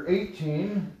chapter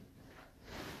 18.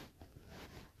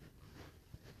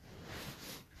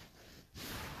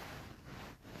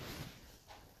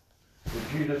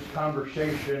 With Jesus'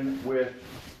 conversation with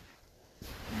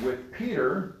with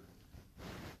Peter,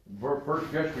 verse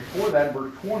just before that,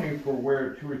 verse 20, for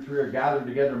where 2 or 3 are gathered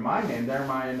together in my name, there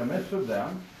am I in the midst of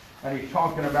them. And he's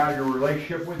talking about your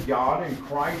relationship with God and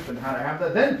Christ and how to have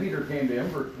that. Then Peter came to him,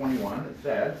 verse 21, it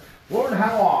said, Lord,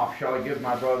 how oft shall I give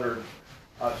my brother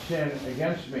sin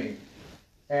against me?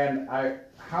 And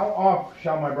how oft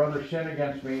shall my brother sin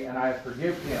against me, and I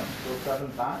forgive him? So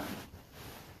 7 times.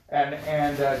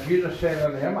 And Jesus said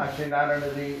unto him, I say not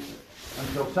unto thee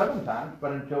until 7 times,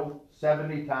 but until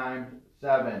 70 times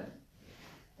 7.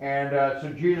 And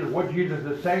so Jesus, what Jesus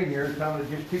is saying here is telling us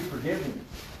just keep forgiving.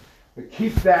 But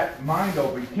keep that mind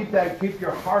open. Keep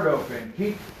your heart open.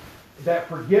 Keep that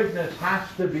forgiveness has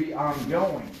to be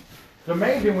ongoing. It's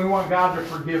amazing we want God to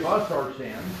forgive us our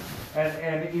sins.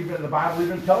 And even the Bible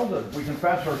even tells us we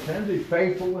confess our sins. He's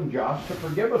faithful and just to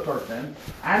forgive us our sins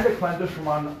and to cleanse us from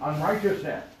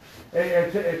unrighteousness.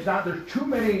 It's not, there's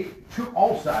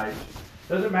all sides.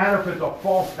 It doesn't matter if it's a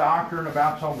false doctrine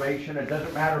about salvation. It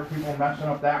doesn't matter if people are messing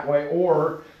up that way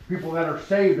or people that are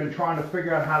saved and trying to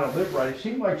figure out how to live right. It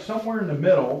seems like somewhere in the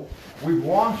middle, we've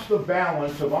lost the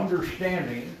balance of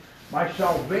understanding my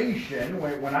salvation.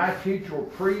 When I teach or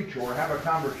preach or have a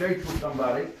conversation with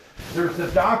somebody, there's the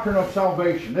doctrine of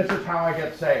salvation. This is how I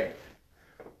get saved.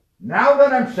 Now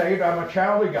that I'm saved, I'm a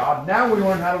child of God. Now we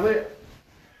learn how to live.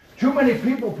 Too many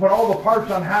people put all the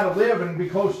parts on how to live and be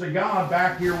close to God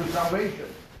back here with salvation.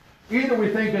 Either we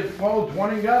think it's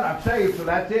one in God, I'm saved, so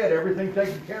that's it, everything's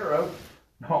taken care of.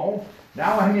 No,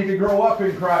 now I need to grow up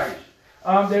in Christ.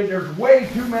 There's way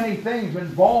too many things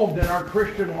involved in our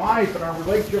Christian life and our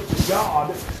relationship with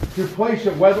God to place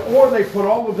it, or they put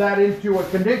all of that into a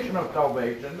condition of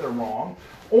salvation, they're wrong.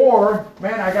 Or,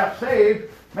 man, I got saved,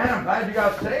 man, I'm glad you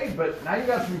got saved, but now you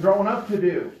got some growing up to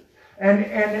do. And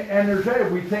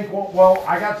there's we think, well,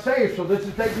 I got saved, so this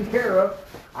is taken care of.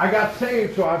 I got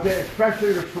saved, so I've been,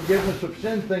 especially the forgiveness of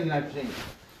sin thing I've seen.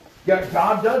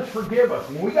 God does forgive us.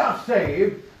 When we got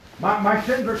saved, my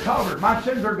sins are covered. My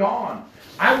sins are gone.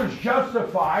 I was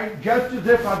justified just as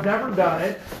if I've never done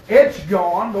it. It's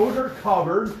gone. Those are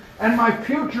covered. And my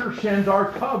future sins are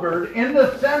covered in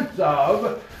the sense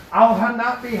of I'll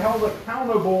not be held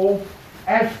accountable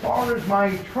as far as my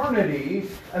eternity.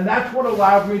 And that's what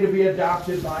allowed me to be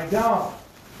adopted by God.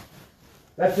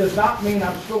 That does not mean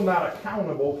I'm still not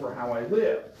accountable for how I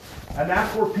live. And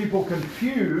that's where people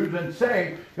confuse and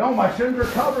say, my sins are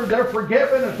covered, they're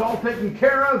forgiven, it's all taken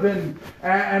care of, and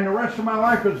the rest of my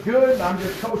life is good, and I'm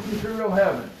just coasting through real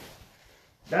heaven.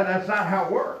 That's not how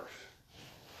it works.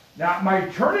 Now, my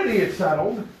eternity is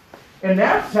settled. In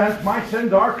that sense, my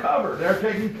sins are covered. They're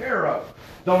taken care of.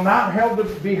 They'll not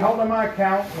be held on my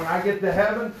account when I get to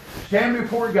heaven, stand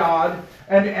before God,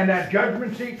 and that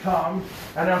judgment seat comes,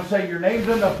 and they'll say, your name's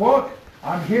in the book,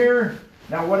 I'm here.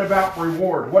 Now what about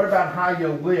reward? What about how you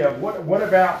live? What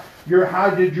about how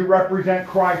did you represent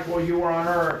Christ while you were on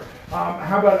earth?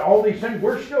 How about all these things?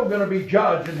 We're still going to be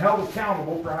judged and held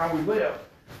accountable for how we live.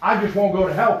 I just won't go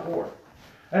to hell for it.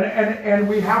 And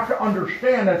we have to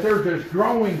understand that there's this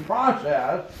growing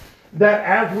process that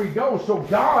as we go, so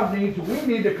we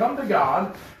need to come to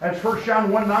God, as 1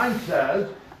 John 1:9 says,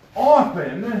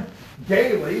 often,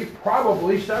 daily,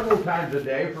 probably several times a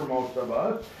day for most of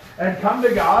us, and come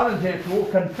to God and we'll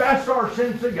confess our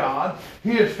sins to God.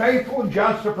 He is faithful and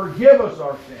just to forgive us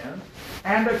our sins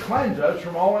and to cleanse us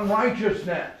from all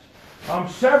unrighteousness.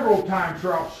 Several times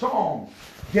throughout Psalms,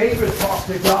 David talked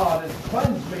to God and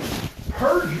cleanse me,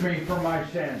 purge me from my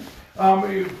sins.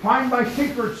 Find my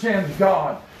secret sins,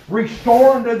 God.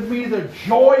 Restore unto me the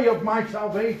joy of my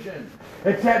salvation.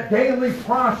 It's that daily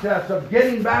process of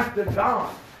getting back to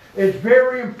God. It's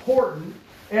very important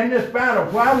in this battle.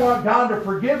 If I want God to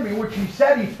forgive me, which He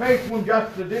said He's faithful and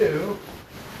just to do,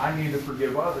 I need to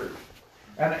forgive others.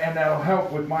 And that'll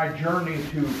help with my journey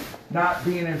to not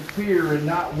being in fear and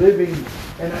not living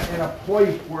in a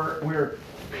place where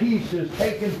peace is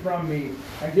taken from me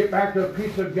and get back to the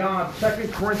peace of God. 2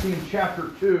 Corinthians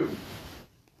chapter 2.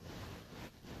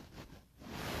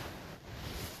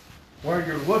 While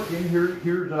you're looking,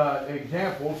 here's an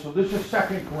example. So this is 2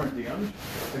 Corinthians.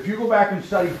 If you go back and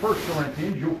study 1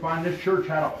 Corinthians, you'll find this church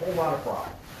had a whole lot of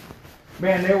pride.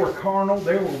 Man, they were carnal.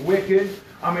 They were wicked.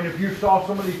 I mean, if you saw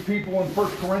some of these people in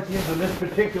 1 Corinthians in this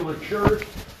particular church,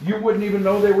 you wouldn't even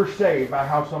know they were saved by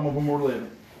how some of them were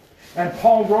living. And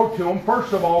Paul wrote to them,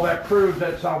 first of all, that proves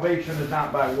that salvation is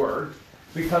not by works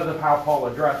because of how Paul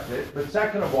addressed it. But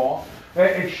second of all,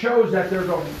 it shows that there's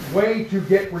a way to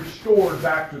get restored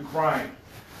back to Christ.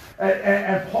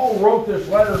 And Paul wrote this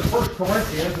letter in 1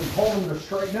 Corinthians and told them to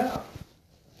straighten up.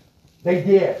 They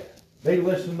did. They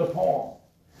listened to Paul.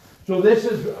 So this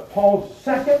is Paul's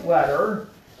second letter,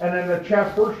 And then the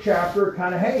first chapter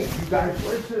kind of, hey, you guys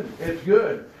listen, it's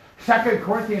good. 2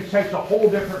 Corinthians takes a whole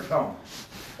different tone.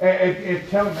 It's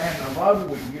telling, man, I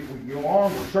love it, we get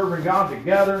along, we're serving God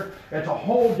together. It's a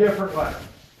whole different letter.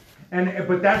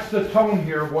 But that's the tone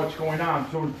here of what's going on.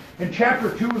 So in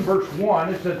chapter 2 and verse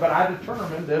 1, it says, but I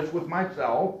determined this with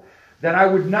myself, that I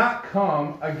would not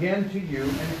come again to you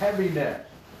in heaviness.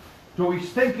 So he's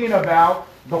thinking about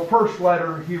the first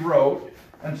letter he wrote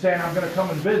and saying, I'm going to come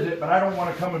and visit, but I don't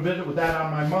want to come and visit with that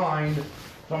on my mind,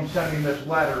 so I'm sending this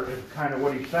letter, is kind of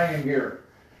what he's saying here.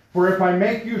 For if I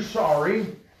make you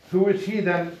sorry, who is he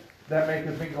then that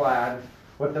maketh me glad,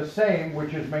 but the same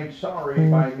which is made sorry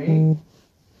by me?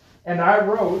 And I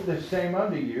wrote the same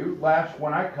unto you, lest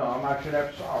when I come I should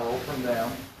have sorrow from them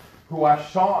whom I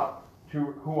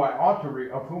ought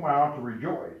to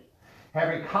rejoice,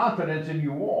 having confidence in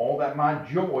you all that my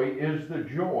joy is the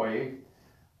joy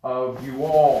of you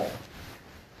all.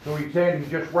 So he's saying,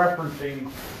 he's just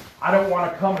referencing, I don't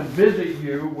want to come and visit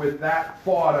you with that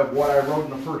thought of what I wrote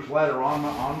in the first letter on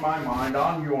my mind,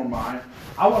 on your mind.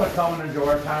 I want to come and enjoy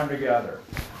our time together.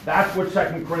 That's what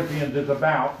 2 Corinthians is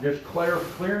about. Just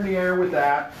clearing the air with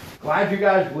that. Glad you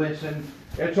guys listened.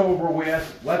 It's over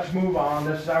with. Let's move on.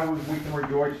 This is how we can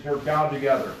rejoice and serve God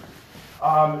together.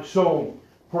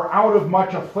 For out of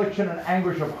much affliction and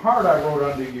anguish of heart I wrote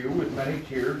unto you with many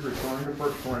tears, referring to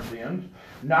 1 Corinthians,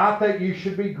 not that you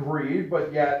should be grieved,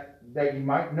 but yet that you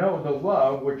might know the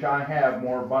love which I have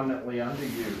more abundantly unto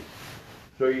you.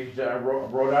 So he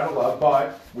wrote out of love,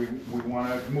 but we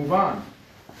want to move on.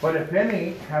 But if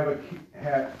any have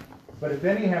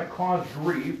caused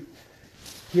grief,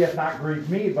 he hath not grieved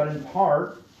me, but in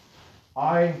part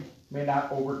I may not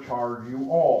overcharge you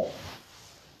all.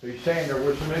 So he's saying there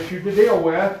was some issue to deal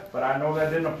with, but I know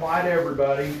that didn't apply to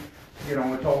everybody. You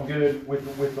know, it's all good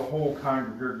with the whole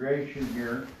congregation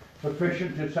here.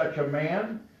 Sufficient to such a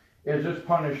man is this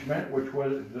punishment, which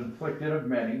was inflicted of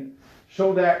many,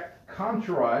 so that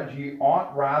contrariwise ye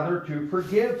ought rather to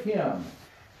forgive him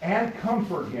and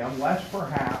comfort him, lest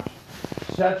perhaps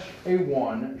such a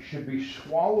one should be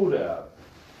swallowed up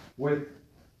with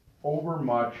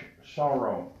overmuch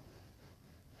sorrow.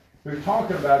 We were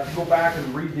talking about, if you go back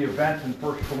and read the events in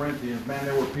 1 Corinthians, man,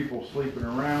 there were people sleeping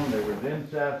around, there was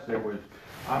incest, there was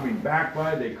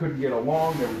backbite, they couldn't get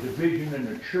along, there was division in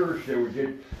the church, there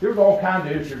was all kinds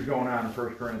of issues going on in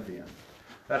 1 Corinthians.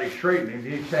 That he's straightening.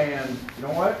 He's saying, you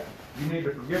know what? You need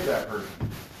to forgive that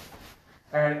person.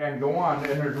 And go on.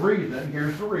 And there's reason,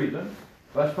 here's the reason.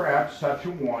 Lest perhaps such a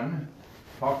one,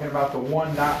 talking about the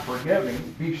one not forgiving,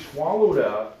 be swallowed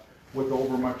up with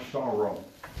overmuch sorrow.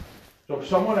 So if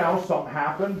someone else, something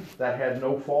happened that had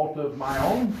no fault of my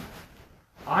own,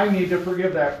 I need to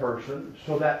forgive that person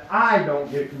so that I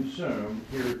don't get consumed,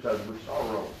 here it says, with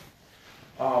sorrow.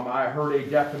 I heard a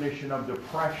definition of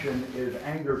depression is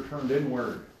anger turned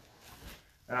inward.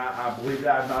 And I believe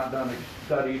that I've not done a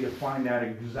study to find that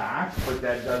exact, but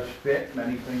that does fit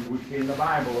many things we see in the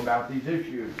Bible about these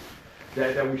issues.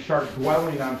 That we start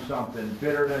dwelling on something,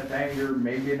 bitterness, anger,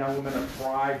 maybe an element of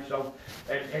pride.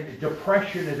 And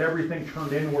depression is everything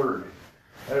turned inward.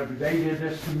 They did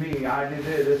this to me, I did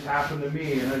this happened to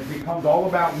me, and it becomes all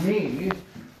about me.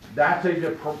 That's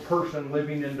a person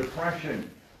living in depression.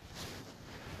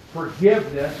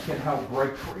 Forgiveness can help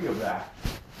break free of that.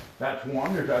 That's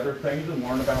one. There's other things and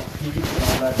learn about peace and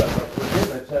all that stuff. But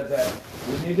forgiveness says that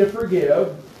we need to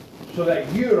forgive so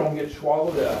that you don't get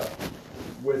swallowed up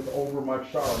with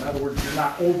overmuch sorrow. In other words, you're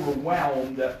not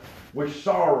overwhelmed with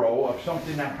sorrow of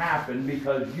something that happened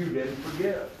because you didn't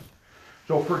forgive.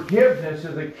 So forgiveness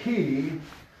is a key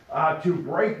to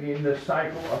breaking the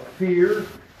cycle of fear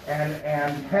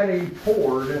and heading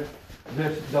toward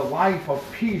the life of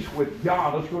peace with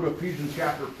God. Let's go to Ephesians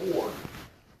chapter 4.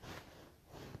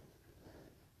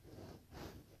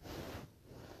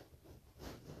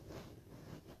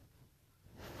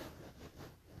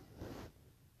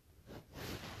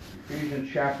 Ephesians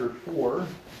chapter 4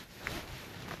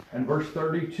 and verse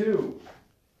 32.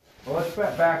 Well, let's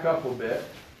back up a bit.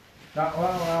 Now,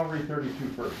 I'll read 32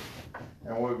 first.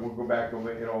 And we'll go back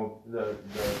over, the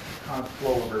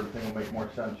flow of everything will make more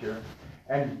sense here.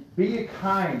 And be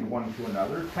kind one to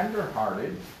another,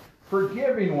 tender-hearted,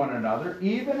 forgiving one another,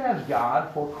 even as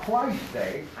God, for Christ's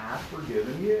sake, hath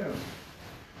forgiven you.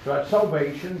 So that's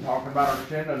salvation, talking about our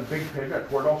sin and the big picture.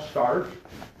 That's where it all starts.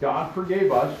 God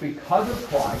forgave us because of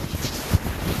Christ.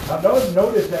 Now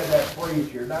notice that phrase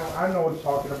here. Now I know it's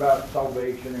talking about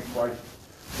salvation and Christ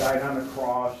died on the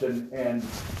cross and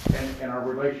our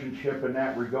relationship in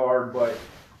that regard, but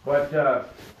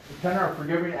tender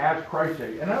forgiving as Christ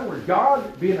did. In other words,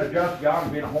 God, being a just God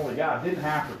and being a holy God, didn't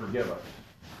have to forgive us.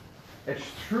 It's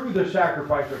through the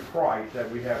sacrifice of Christ that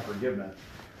we have forgiveness.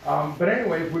 But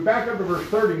anyway, if we back up to verse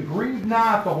 30, grieve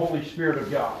not the Holy Spirit of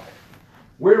God,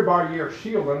 whereby ye are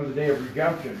sealed unto the day of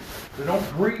redemption. So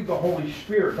don't grieve the Holy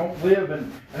Spirit. Don't live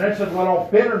and it says, let all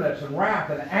bitterness and wrath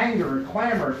and anger and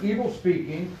clamor and evil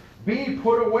speaking be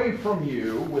put away from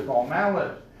you with all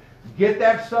malice. Get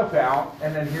that stuff out,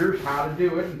 and then here's how to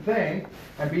do it and think.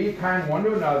 And be kind one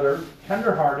to another,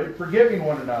 tenderhearted, forgiving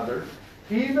one another,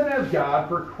 even as God,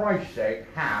 for Christ's sake,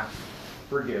 hath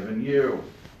forgiven you.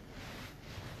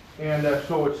 And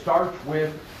so it starts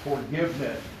with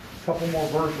forgiveness. A couple more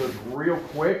verses real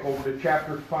quick over to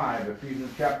chapter 5.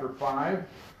 Ephesians chapter 5.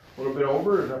 A little bit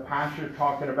over. There's a passage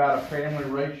talking about a family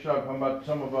relationship, talking about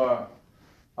some of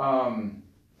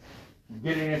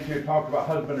getting into talk about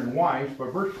husband and wife.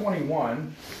 But verse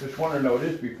 21, just want to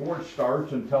notice before it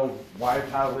starts and tells wives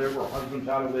how to live or husbands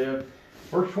how to live.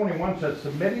 Verse 21 says,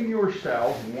 submitting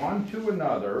yourselves one to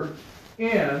another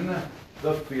in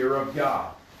the fear of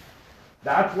God.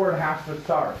 That's where it has to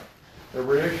start. The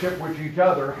relationship with each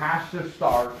other has to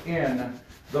start in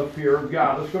the fear of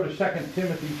God. Let's go to 2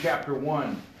 Timothy chapter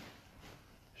 1.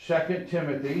 2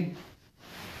 Timothy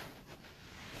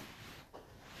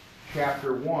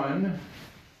chapter 1.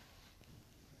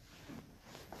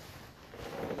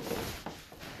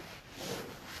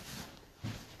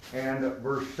 And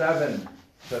verse 7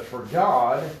 says, for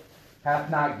God hath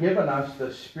not given us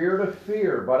the spirit of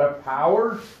fear, but of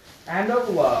power and of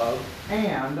love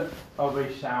and of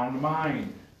a sound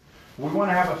mind. We want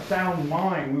to have a sound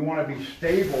mind. We want to be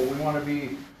stable. We want to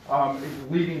be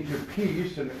leading to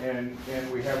peace,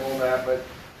 and we have all that.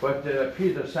 But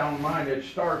peace, a sound mind, it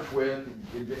starts with,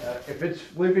 if it's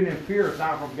living in fear, it's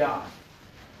not from God.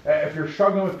 If you're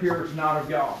struggling with fear, it's not of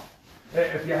God.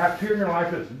 If you have fear in your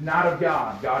life, it's not of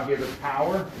God. God gave us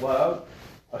power, love,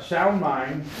 a sound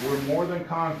mind. We're more than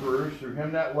conquerors through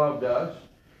Him that loved us.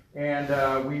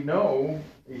 And we know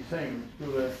these things.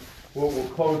 We'll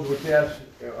close with this.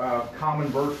 Common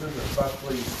verses,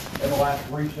 especially in the last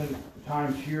recent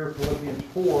times here, Philippians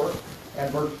 4. And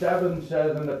verse 7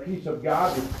 says, and the peace of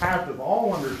God, which passeth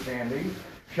all understanding,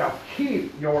 shall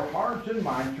keep your hearts and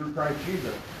minds through Christ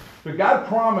Jesus. So God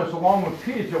promised, along with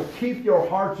peace, He'll keep your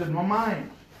hearts and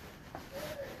minds.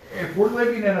 If we're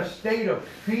living in a state of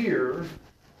fear,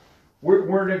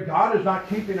 God is not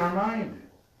keeping our mind.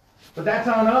 But that's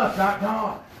on us, not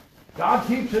God. God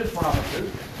keeps His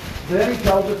promises. Then He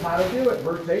tells us how to do it.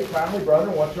 Verse 8, finally,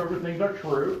 brethren, whatsoever things are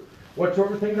true,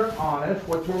 whatsoever things are honest,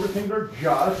 whatsoever things are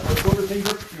just, whatsoever things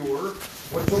are pure,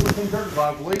 whatsoever things are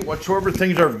lovely, whatsoever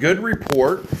things are of good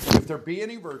report, if there be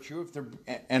any virtue, if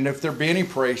there be any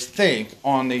praise, think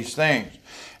on these things.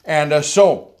 And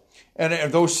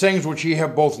and those things which ye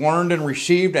have both learned and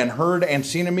received and heard and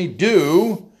seen in me,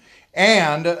 do,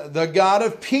 and the God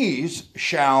of peace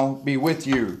shall be with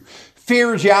you.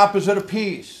 Fear is the opposite of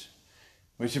peace.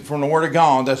 We see from the Word of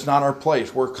God, that's not our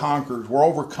place. We're conquerors. We're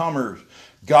overcomers.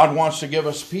 God wants to give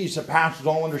us peace that passes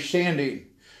all understanding.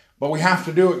 But we have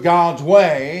to do it God's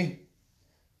way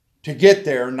to get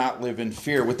there and not live in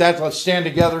fear. With that, let's stand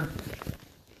together.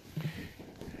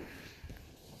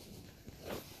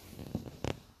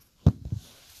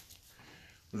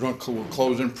 We'll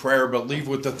close in prayer, but leave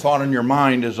with the thought in your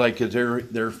mind is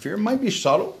their fear might be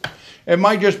subtle. It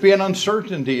might just be an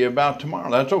uncertainty about tomorrow.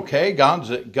 That's okay. God's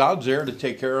there to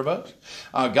take care of us.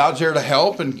 God's there to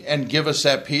help and give us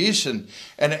that peace. And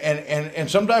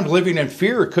sometimes living in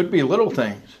fear could be little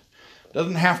things. It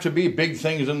doesn't have to be big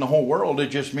things in the whole world. It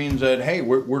just means that, hey,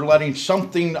 we're letting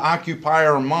something occupy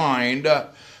our mind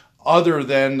other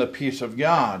than the peace of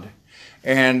God.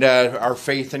 And our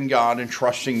faith in God and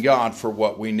trusting God for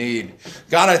what we need.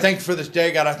 God, I thank you for this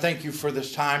day. God, I thank you for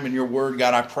this time in your word.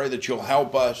 God, I pray that you'll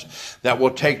help us, that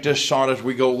we'll take this thought as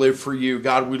we go live for you.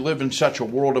 God, we live in such a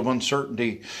world of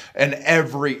uncertainty in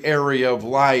every area of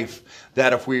life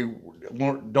that if we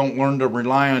don't learn to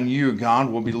rely on you, God,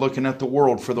 we'll be looking at the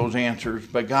world for those answers.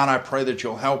 But God, I pray that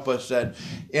you'll help us that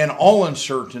in all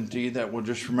uncertainty that we'll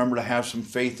just remember to have some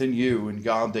faith in you. And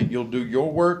God, that you'll do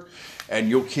your work and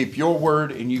you'll keep your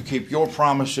word and you keep your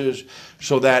promises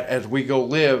so that as we go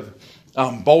live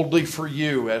boldly for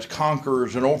you as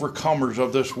conquerors and overcomers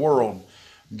of this world,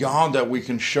 God, that we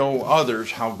can show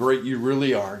others how great you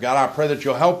really are. God, I pray that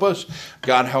you'll help us.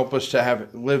 God, help us to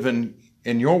live in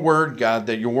your word. God,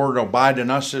 that your word will abide in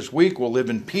us this week. We'll live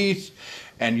in peace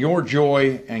and your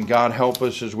joy. And God, help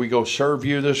us as we go serve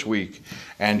you this week.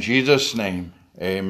 In Jesus' name, amen.